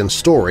of Gilligan's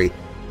story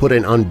put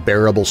an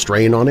unbearable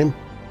strain on him?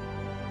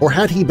 Or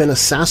had he been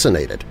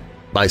assassinated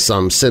by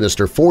some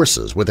sinister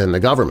forces within the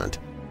government,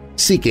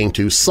 seeking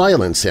to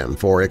silence him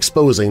for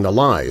exposing the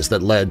lies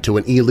that led to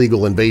an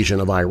illegal invasion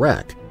of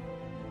Iraq?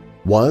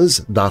 Was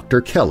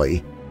Dr.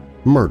 Kelly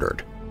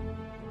murdered?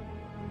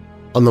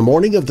 On the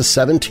morning of the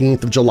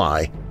 17th of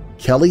July,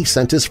 Kelly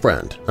sent his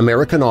friend,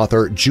 American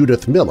author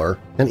Judith Miller,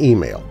 an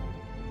email.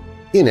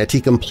 In it, he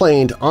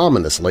complained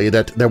ominously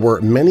that there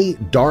were many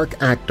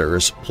dark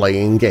actors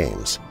playing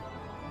games.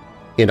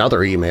 In other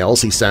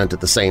emails he sent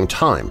at the same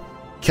time,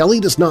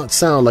 Kelly does not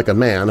sound like a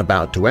man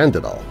about to end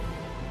it all.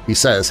 He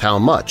says how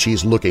much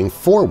he's looking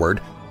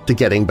forward to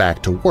getting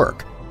back to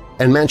work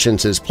and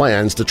mentions his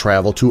plans to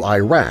travel to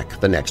Iraq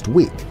the next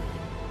week.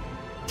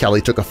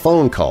 Kelly took a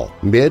phone call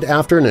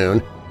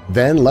mid-afternoon,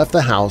 then left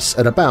the house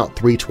at about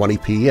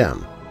 3:20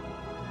 p.m.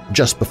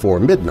 Just before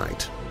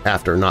midnight,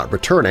 after not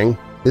returning,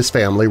 his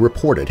family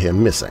reported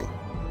him missing.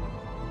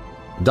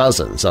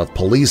 Dozens of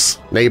police,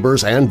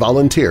 neighbors, and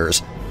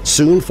volunteers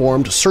soon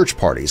formed search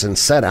parties and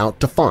set out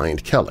to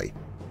find Kelly.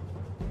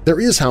 There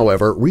is,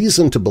 however,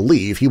 reason to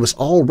believe he was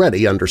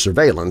already under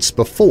surveillance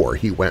before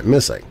he went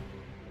missing.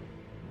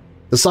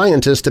 The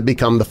scientist had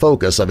become the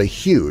focus of a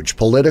huge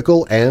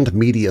political and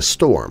media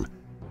storm,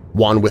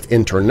 one with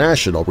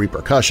international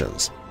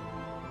repercussions.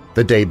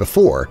 The day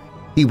before,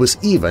 he was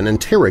even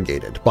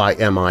interrogated by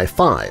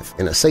MI5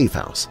 in a safe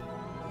house.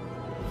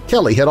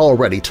 Kelly had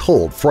already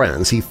told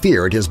friends he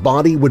feared his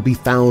body would be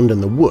found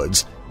in the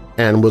woods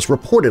and was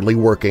reportedly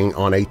working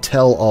on a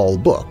tell-all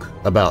book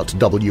about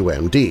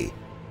WMD.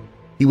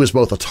 He was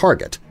both a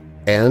target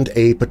and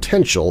a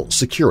potential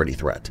security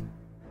threat.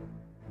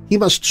 He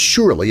must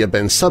surely have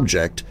been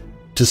subject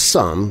to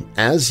some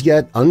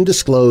as-yet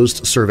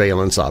undisclosed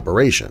surveillance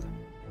operation.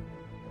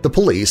 The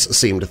police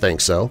seemed to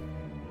think so.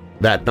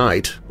 That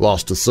night,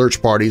 whilst the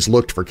search parties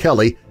looked for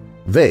Kelly,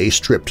 they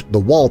stripped the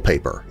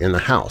wallpaper in the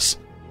house,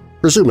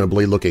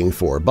 presumably looking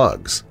for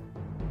bugs.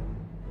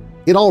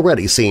 It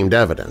already seemed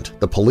evident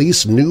the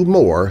police knew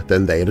more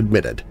than they had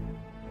admitted.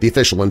 The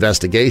official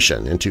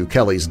investigation into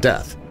Kelly's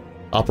death,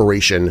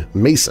 Operation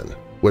Mason,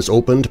 was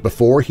opened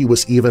before he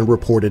was even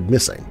reported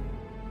missing.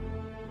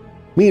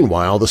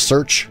 Meanwhile, the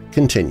search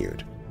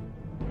continued.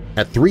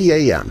 At 3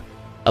 a.m.,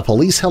 a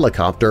police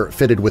helicopter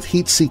fitted with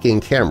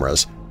heat-seeking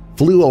cameras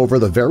flew over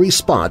the very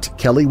spot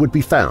Kelly would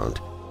be found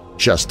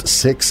just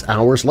 6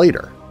 hours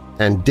later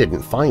and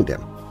didn't find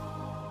him.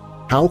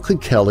 How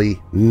could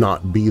Kelly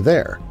not be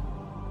there?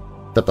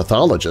 The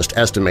pathologist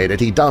estimated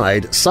he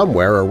died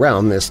somewhere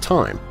around this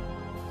time.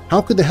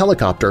 How could the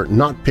helicopter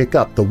not pick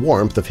up the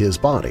warmth of his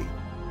body?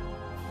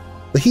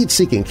 The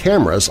heat-seeking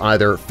cameras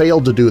either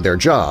failed to do their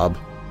job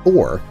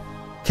or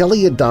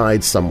Kelly had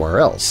died somewhere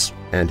else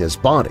and his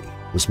body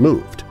was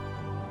moved.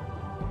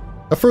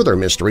 A further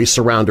mystery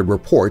surrounded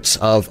reports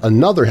of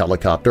another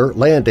helicopter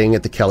landing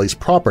at the Kellys'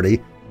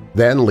 property,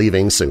 then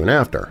leaving soon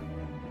after.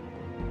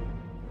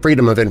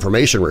 Freedom of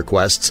Information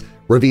requests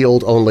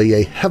revealed only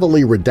a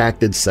heavily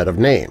redacted set of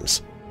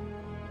names.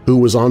 Who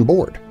was on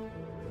board?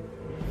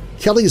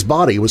 Kelly's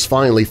body was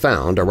finally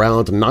found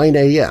around 9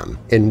 a.m.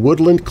 in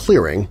Woodland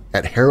Clearing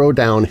at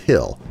Harrowdown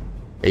Hill,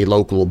 a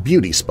local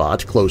beauty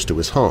spot close to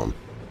his home.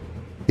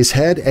 His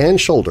head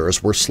and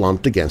shoulders were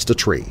slumped against a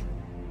tree.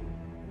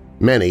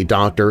 Many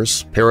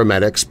doctors,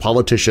 paramedics,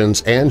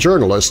 politicians, and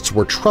journalists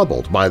were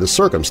troubled by the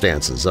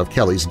circumstances of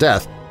Kelly's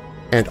death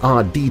and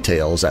odd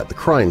details at the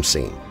crime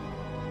scene.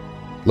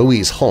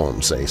 Louise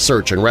Holmes, a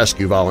search and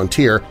rescue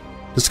volunteer,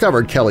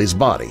 discovered Kelly's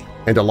body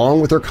and along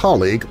with her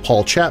colleague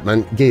Paul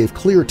Chapman gave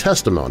clear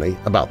testimony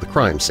about the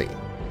crime scene.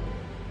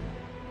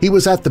 He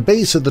was at the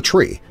base of the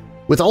tree,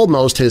 with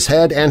almost his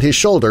head and his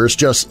shoulders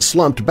just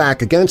slumped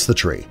back against the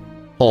tree,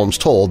 Holmes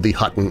told the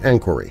Hutton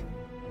Enquiry.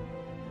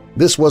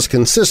 This was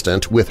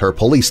consistent with her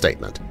police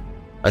statement.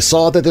 I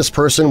saw that this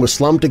person was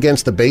slumped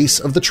against the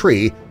base of the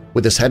tree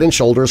with his head and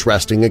shoulders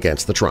resting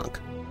against the trunk.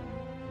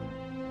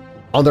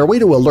 On their way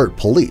to alert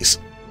police,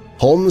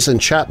 Holmes and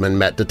Chapman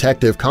met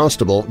Detective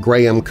Constable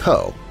Graham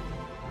Coe.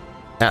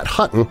 At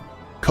Hutton,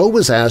 Coe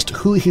was asked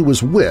who he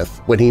was with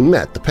when he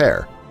met the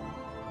pair.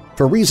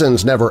 For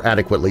reasons never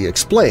adequately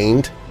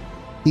explained,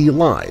 he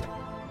lied.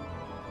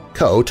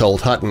 Coe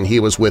told Hutton he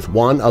was with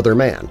one other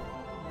man,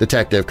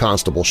 Detective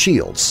Constable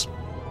Shields.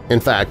 In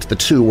fact, the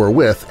two were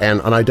with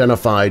an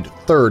unidentified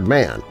third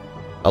man,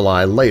 a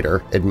lie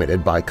later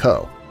admitted by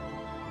Coe.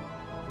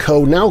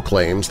 Coe now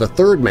claims the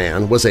third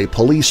man was a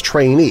police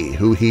trainee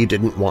who he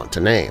didn't want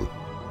to name.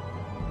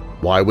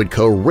 Why would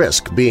Coe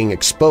risk being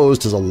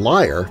exposed as a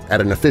liar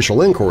at an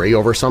official inquiry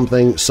over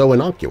something so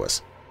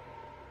innocuous?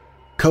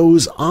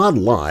 Coe's odd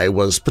lie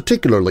was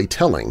particularly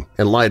telling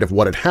in light of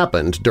what had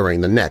happened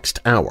during the next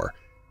hour.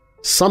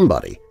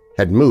 Somebody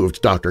had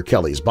moved Dr.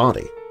 Kelly's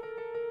body.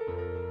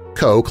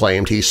 Coe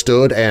claimed he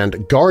stood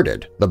and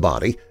guarded the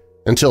body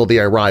until the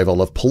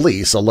arrival of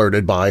police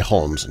alerted by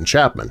Holmes and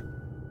Chapman.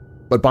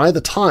 But by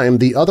the time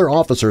the other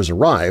officers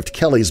arrived,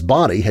 Kelly's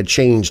body had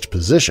changed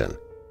position.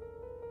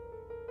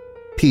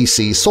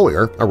 P.C.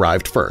 Sawyer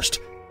arrived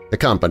first,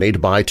 accompanied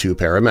by two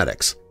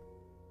paramedics.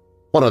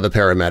 One of the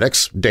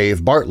paramedics,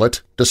 Dave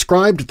Bartlett,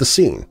 described the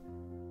scene.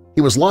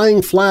 He was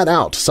lying flat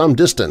out some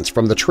distance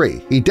from the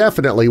tree. He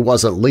definitely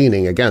wasn't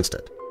leaning against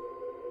it.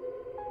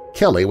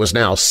 Kelly was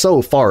now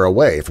so far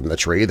away from the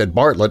tree that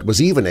Bartlett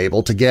was even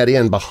able to get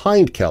in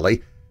behind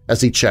Kelly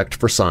as he checked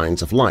for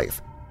signs of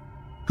life.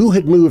 Who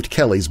had moved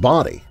Kelly's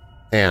body,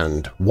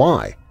 and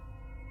why?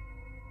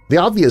 The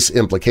obvious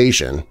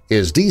implication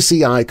is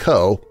DCI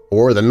Coe,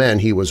 or the men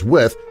he was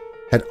with,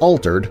 had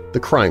altered the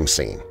crime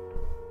scene.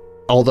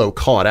 Although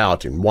caught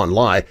out in one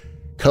lie,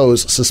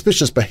 Coe's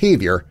suspicious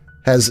behavior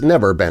has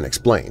never been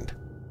explained.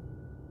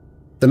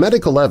 The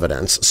medical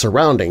evidence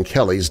surrounding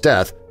Kelly's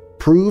death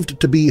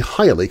proved to be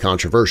highly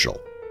controversial.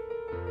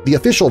 The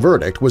official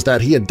verdict was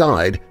that he had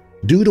died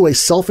due to a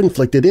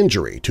self-inflicted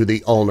injury to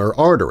the ulnar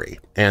artery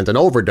and an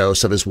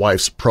overdose of his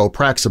wife's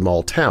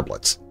Approximate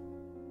tablets.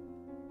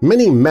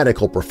 Many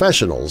medical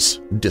professionals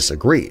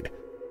disagreed.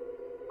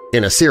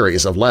 In a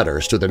series of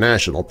letters to the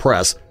national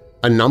press,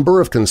 a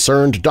number of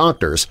concerned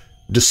doctors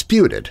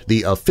disputed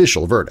the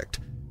official verdict.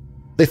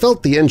 They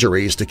felt the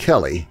injuries to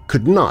Kelly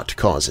could not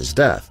cause his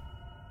death.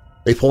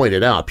 They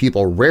pointed out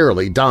people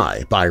rarely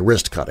die by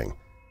wrist cutting.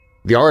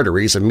 The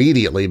arteries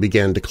immediately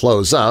begin to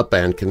close up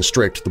and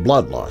constrict the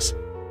blood loss.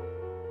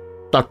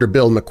 Dr.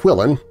 Bill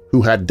McQuillan,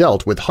 who had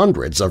dealt with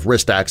hundreds of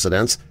wrist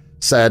accidents,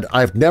 said,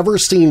 "I've never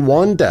seen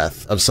one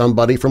death of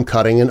somebody from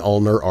cutting an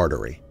ulnar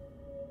artery."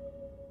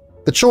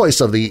 The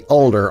choice of the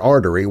ulnar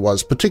artery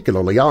was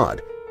particularly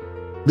odd.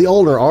 The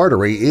ulnar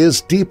artery is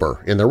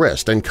deeper in the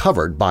wrist and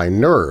covered by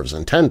nerves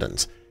and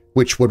tendons,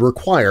 which would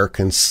require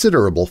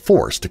considerable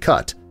force to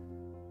cut.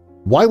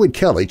 Why would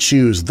Kelly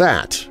choose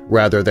that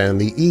rather than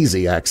the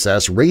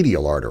easy-access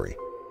radial artery?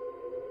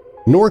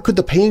 Nor could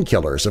the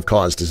painkillers have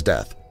caused his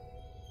death.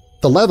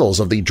 The levels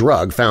of the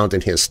drug found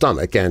in his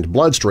stomach and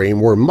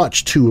bloodstream were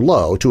much too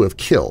low to have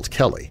killed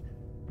Kelly.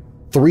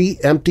 3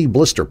 empty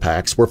blister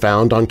packs were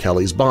found on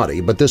Kelly's body,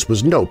 but this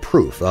was no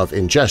proof of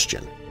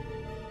ingestion.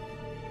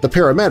 The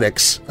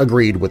paramedics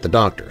agreed with the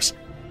doctors.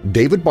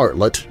 David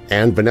Bartlett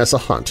and Vanessa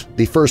Hunt,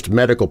 the first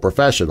medical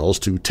professionals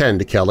to tend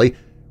to Kelly,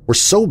 were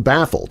so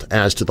baffled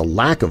as to the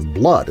lack of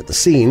blood at the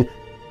scene,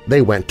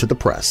 they went to the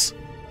press.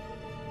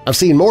 "I've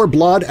seen more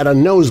blood at a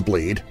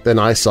nosebleed than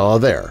I saw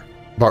there,"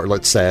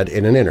 Bartlett said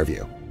in an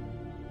interview.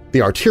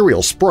 The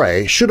arterial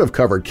spray should have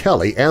covered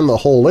Kelly and the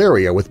whole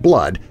area with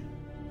blood,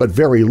 but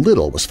very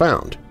little was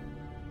found.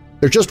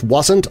 There just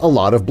wasn't a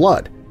lot of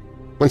blood.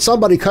 When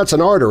somebody cuts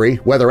an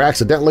artery, whether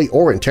accidentally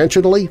or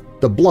intentionally,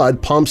 the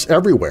blood pumps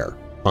everywhere,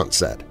 Hunt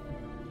said.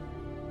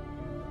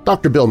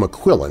 Dr. Bill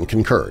McQuillan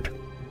concurred.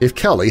 If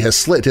Kelly has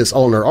slit his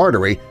ulnar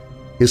artery,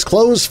 his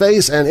closed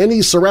face and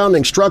any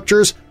surrounding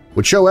structures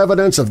would show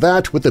evidence of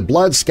that with the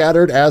blood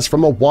scattered as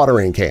from a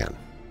watering can.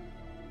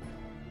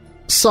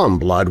 Some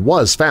blood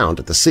was found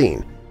at the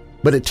scene,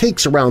 but it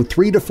takes around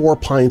 3 to 4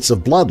 pints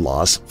of blood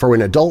loss for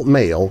an adult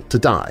male to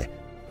die,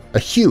 a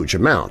huge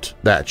amount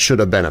that should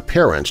have been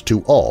apparent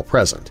to all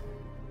present.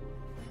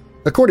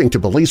 According to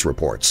police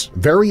reports,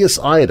 various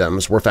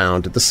items were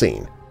found at the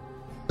scene: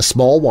 a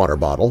small water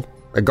bottle,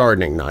 a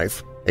gardening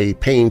knife, a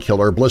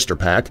painkiller blister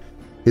pack,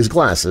 his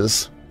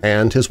glasses,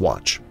 and his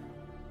watch.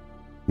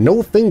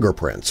 No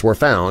fingerprints were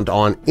found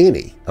on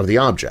any of the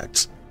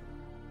objects.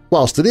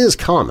 Whilst it is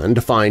common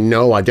to find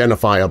no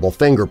identifiable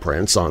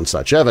fingerprints on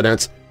such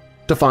evidence,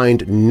 to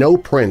find no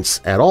prints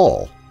at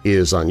all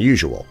is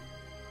unusual.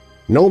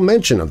 No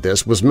mention of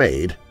this was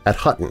made at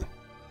Hutton.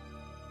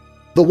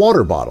 The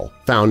water bottle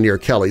found near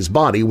Kelly's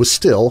body was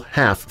still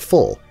half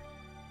full.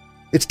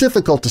 It's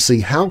difficult to see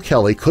how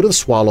Kelly could have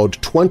swallowed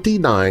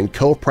 29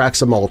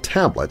 Approximate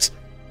tablets,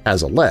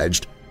 as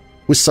alleged,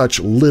 with such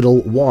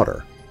little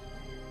water.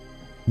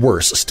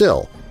 Worse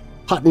still,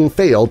 Hutton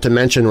failed to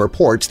mention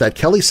reports that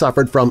Kelly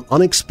suffered from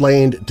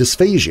unexplained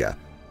dysphagia,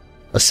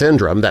 a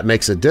syndrome that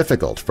makes it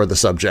difficult for the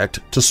subject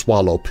to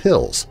swallow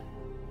pills.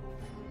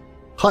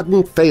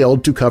 Hutton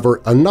failed to cover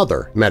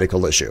another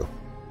medical issue.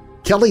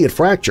 Kelly had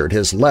fractured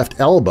his left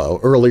elbow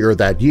earlier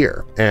that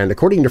year and,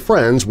 according to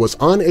friends, was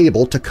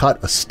unable to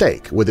cut a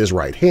steak with his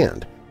right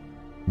hand.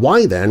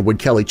 Why then would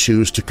Kelly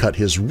choose to cut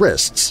his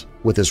wrists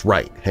with his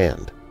right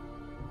hand?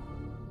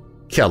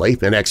 Kelly,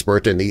 an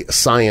expert in the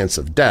science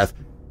of death,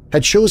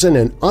 had chosen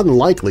an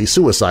unlikely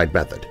suicide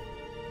method.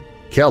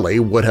 Kelly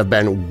would have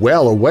been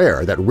well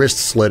aware that wrist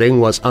slitting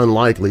was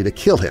unlikely to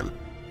kill him.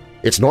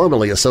 It's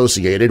normally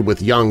associated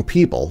with young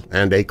people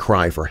and a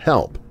cry for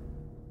help.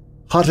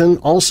 Hutton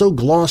also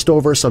glossed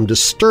over some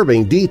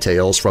disturbing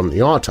details from the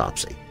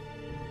autopsy.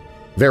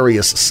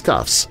 Various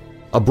scuffs,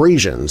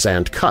 abrasions,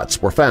 and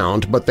cuts were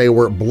found, but they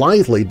were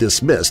blithely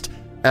dismissed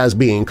as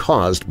being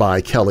caused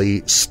by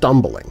Kelly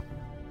stumbling.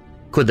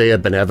 Could they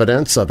have been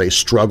evidence of a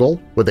struggle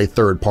with a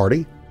third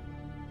party?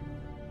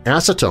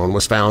 Acetone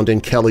was found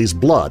in Kelly's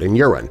blood and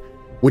urine,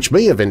 which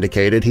may have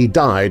indicated he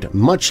died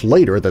much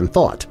later than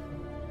thought,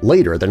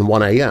 later than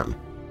 1 a.m.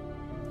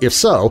 If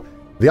so,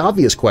 the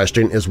obvious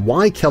question is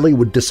why Kelly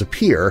would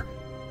disappear,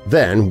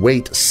 then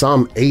wait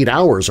some 8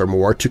 hours or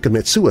more to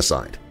commit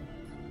suicide.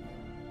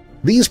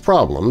 These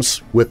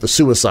problems with the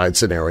suicide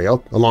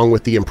scenario, along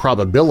with the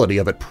improbability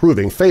of it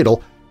proving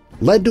fatal,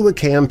 led to a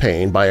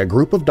campaign by a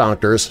group of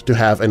doctors to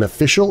have an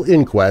official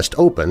inquest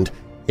opened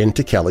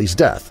into Kelly's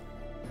death.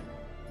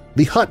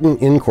 The Hutton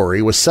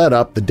inquiry was set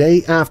up the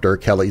day after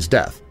Kelly's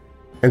death,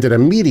 and it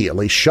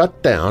immediately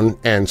shut down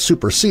and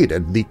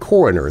superseded the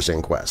coroner's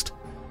inquest.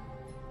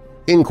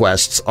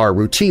 Inquests are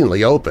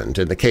routinely opened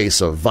in the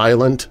case of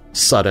violent,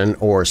 sudden,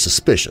 or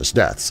suspicious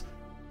deaths.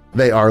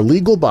 They are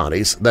legal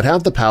bodies that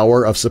have the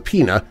power of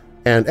subpoena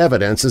and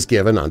evidence is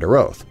given under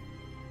oath.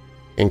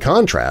 In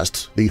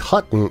contrast, the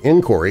Hutton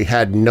inquiry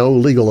had no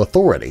legal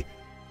authority,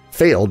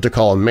 failed to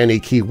call many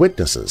key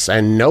witnesses,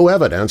 and no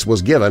evidence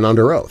was given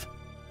under oath.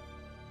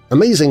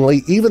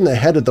 Amazingly, even the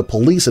head of the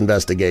police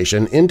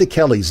investigation into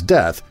Kelly's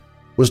death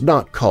was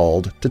not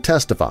called to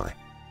testify.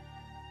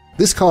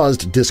 This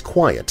caused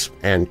disquiet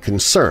and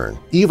concern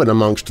even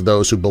amongst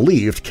those who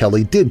believed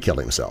Kelly did kill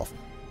himself.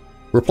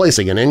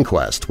 Replacing an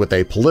inquest with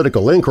a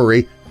political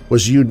inquiry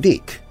was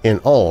unique in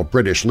all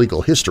British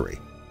legal history.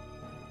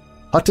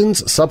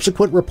 Hutton's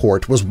subsequent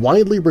report was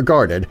widely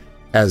regarded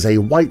as a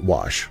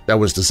whitewash that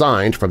was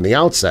designed from the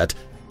outset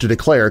to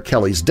declare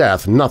Kelly's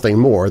death nothing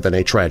more than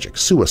a tragic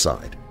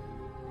suicide.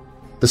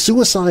 The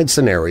suicide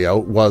scenario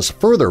was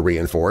further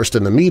reinforced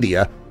in the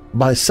media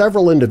by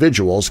several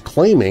individuals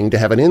claiming to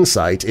have an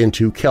insight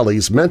into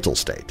Kelly's mental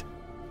state.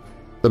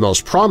 The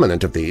most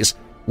prominent of these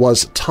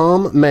was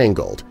Tom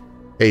Mangold,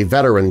 a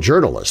veteran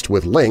journalist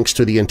with links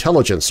to the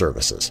intelligence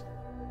services.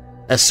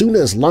 As soon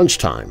as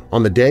lunchtime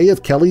on the day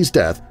of Kelly's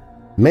death,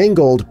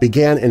 Mangold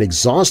began an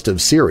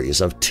exhaustive series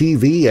of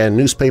TV and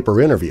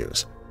newspaper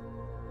interviews.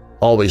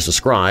 Always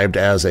described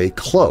as a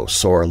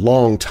close or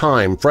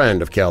long-time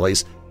friend of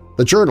Kelly's,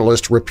 the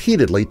journalist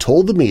repeatedly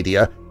told the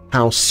media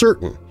how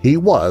certain he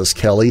was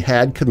Kelly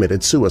had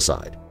committed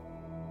suicide.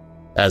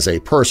 As a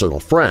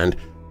personal friend,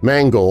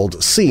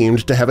 Mangold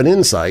seemed to have an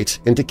insight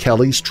into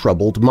Kelly's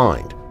troubled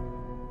mind.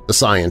 The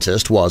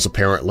scientist was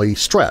apparently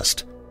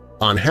stressed,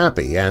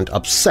 unhappy, and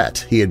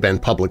upset he had been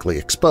publicly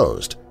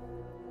exposed.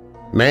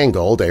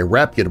 Mangold, a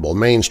reputable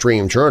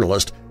mainstream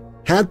journalist,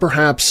 had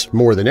perhaps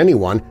more than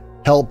anyone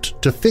helped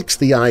to fix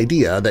the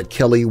idea that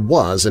Kelly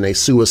was in a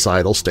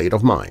suicidal state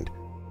of mind.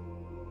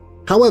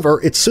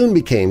 However, it soon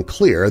became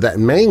clear that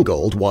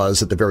Mangold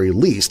was, at the very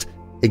least,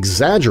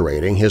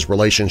 exaggerating his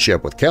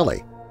relationship with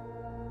Kelly.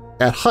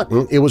 At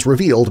Hutton, it was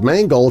revealed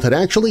Mangold had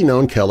actually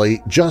known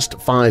Kelly just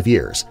 5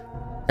 years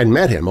and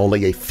met him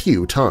only a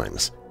few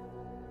times.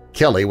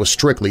 Kelly was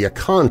strictly a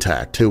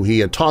contact who he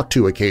had talked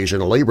to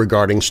occasionally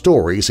regarding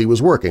stories he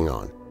was working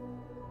on.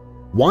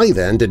 Why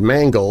then did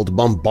Mangold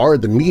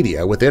bombard the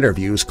media with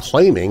interviews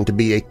claiming to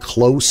be a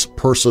close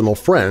personal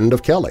friend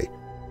of Kelly?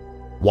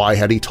 Why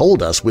had he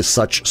told us with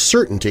such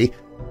certainty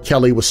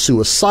Kelly was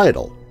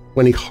suicidal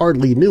when he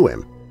hardly knew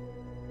him?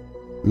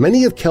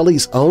 Many of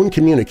Kelly's own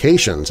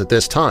communications at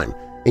this time,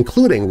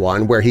 including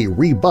one where he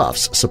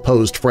rebuffs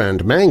supposed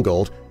friend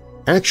Mangold,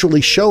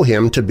 actually show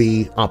him to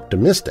be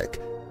optimistic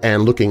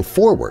and looking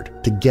forward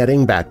to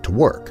getting back to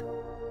work.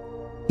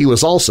 He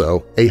was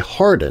also a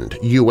hardened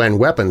UN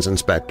weapons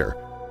inspector,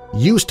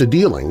 used to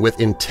dealing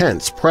with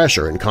intense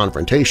pressure and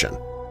confrontation.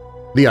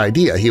 The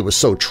idea he was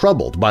so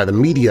troubled by the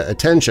media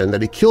attention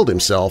that he killed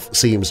himself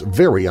seems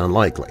very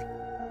unlikely.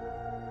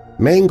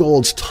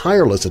 Mangold's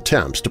tireless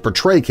attempts to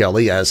portray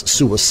Kelly as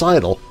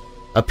suicidal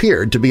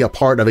appeared to be a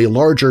part of a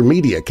larger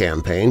media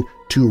campaign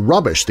to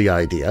rubbish the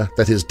idea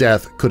that his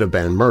death could have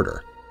been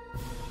murder.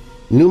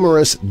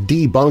 Numerous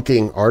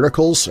debunking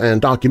articles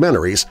and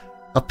documentaries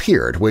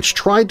appeared which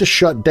tried to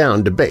shut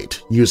down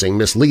debate using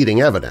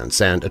misleading evidence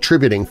and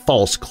attributing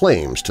false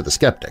claims to the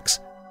skeptics.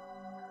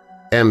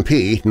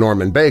 MP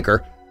Norman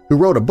Baker, who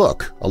wrote a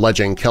book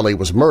alleging Kelly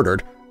was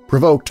murdered,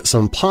 provoked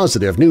some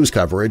positive news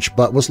coverage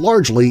but was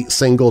largely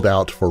singled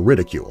out for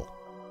ridicule.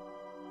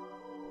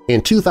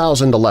 In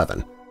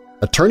 2011,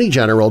 Attorney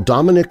General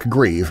Dominic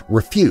Grieve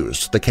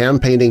refused the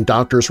campaigning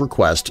doctor's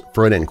request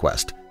for an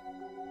inquest.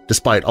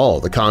 Despite all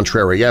the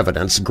contrary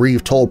evidence,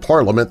 Grieve told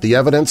Parliament the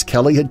evidence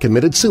Kelly had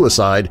committed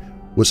suicide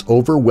was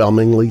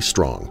overwhelmingly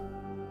strong.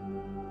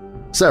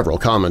 Several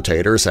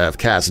commentators have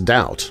cast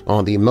doubt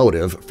on the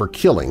motive for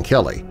killing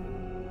Kelly.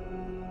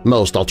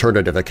 Most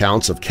alternative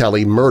accounts of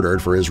Kelly murdered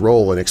for his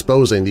role in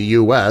exposing the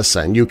US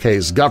and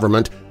UK's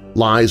government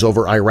lies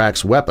over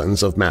Iraq's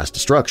weapons of mass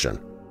destruction.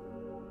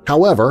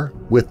 However,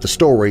 with the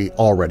story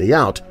already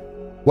out,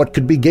 what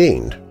could be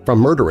gained from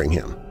murdering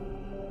him?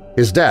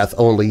 His death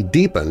only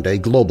deepened a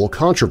global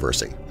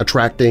controversy,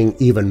 attracting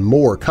even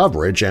more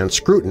coverage and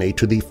scrutiny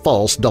to the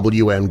false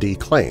WMD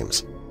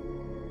claims.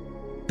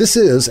 This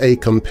is a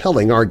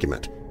compelling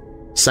argument.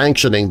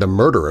 Sanctioning the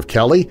murder of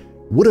Kelly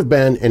would have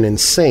been an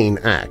insane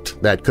act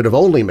that could have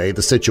only made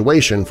the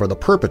situation for the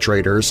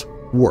perpetrators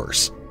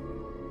worse.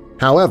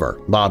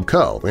 However, Bob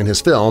Coe, in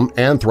his film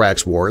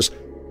Anthrax Wars,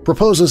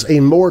 proposes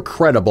a more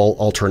credible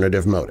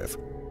alternative motive.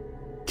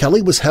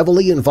 Kelly was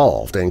heavily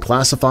involved in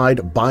classified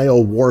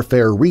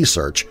biowarfare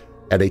research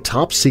at a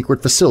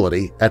top-secret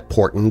facility at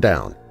Porton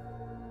Down.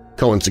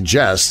 Cohen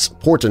suggests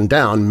Porton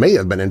Down may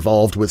have been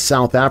involved with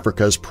South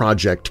Africa's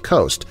Project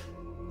Coast,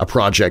 a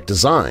project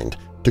designed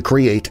to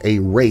create a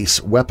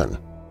race weapon.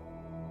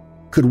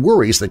 Could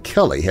worries that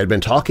Kelly had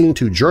been talking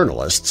to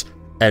journalists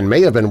and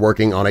may have been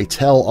working on a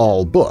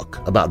tell-all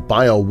book about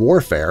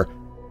biowarfare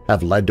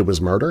have led to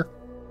his murder?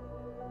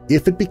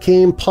 If it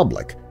became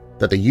public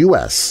that the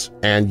US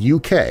and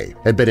UK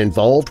had been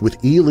involved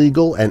with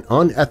illegal and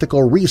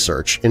unethical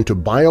research into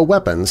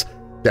bioweapons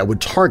that would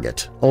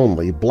target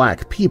only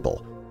black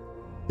people,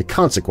 the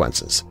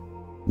consequences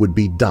would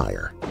be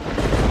dire.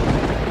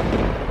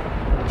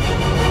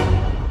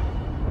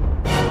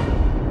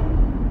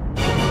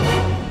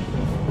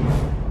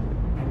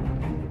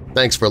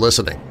 Thanks for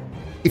listening.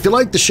 If you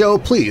like the show,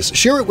 please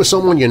share it with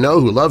someone you know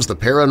who loves the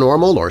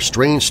paranormal or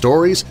strange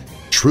stories,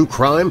 true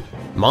crime,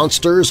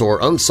 monsters, or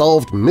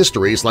unsolved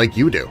mysteries like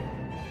you do.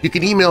 You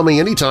can email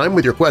me anytime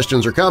with your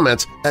questions or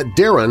comments at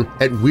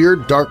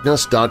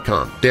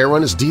darren@weirddarkness.com.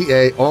 Darren is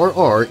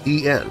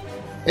D-A-R-R-E-N.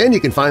 And you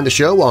can find the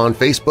show on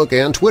Facebook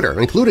and Twitter,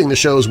 including the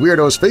show's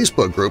Weirdos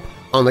Facebook group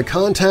on the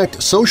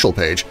Contact Social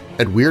page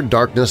at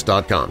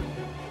weirddarkness.com.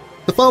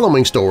 The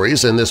following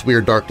stories in this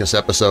Weird Darkness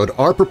episode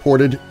are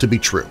purported to be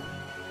true.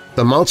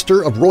 The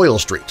Monster of Royal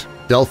Street,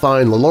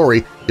 Delphine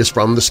LaLaurie, is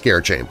from The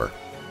Scare Chamber.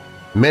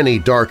 Many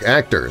Dark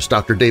Actors,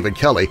 Dr. David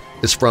Kelly,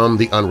 is from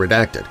The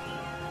Unredacted.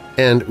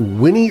 And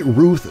Winnie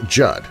Ruth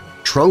Judd,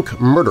 Trunk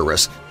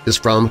Murderess, is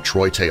from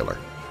Troy Taylor.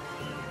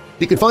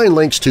 You can find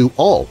links to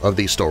all of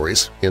these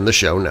stories in the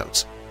show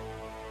notes.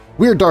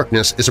 Weird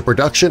Darkness is a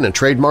production and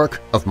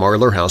trademark of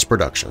Marlar House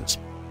Productions.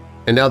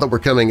 And now that we're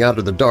coming out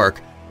of the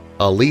dark,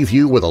 I'll leave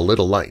you with a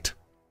little light.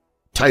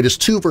 Titus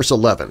 2 verse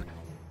 11,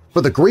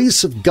 "For the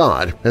grace of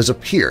God has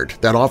appeared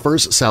that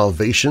offers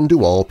salvation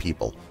to all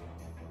people."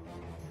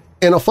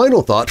 And a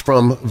final thought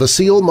from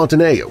Vasil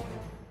Montaneu.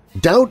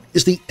 Doubt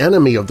is the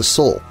enemy of the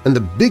soul and the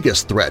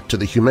biggest threat to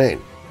the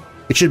humane.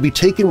 It should be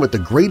taken with the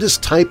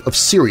greatest type of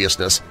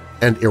seriousness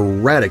and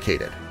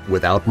eradicated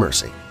without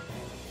mercy.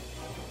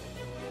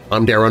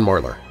 I'm Darren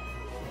Marlar.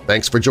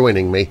 Thanks for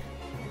joining me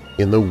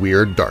in the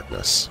Weird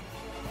Darkness.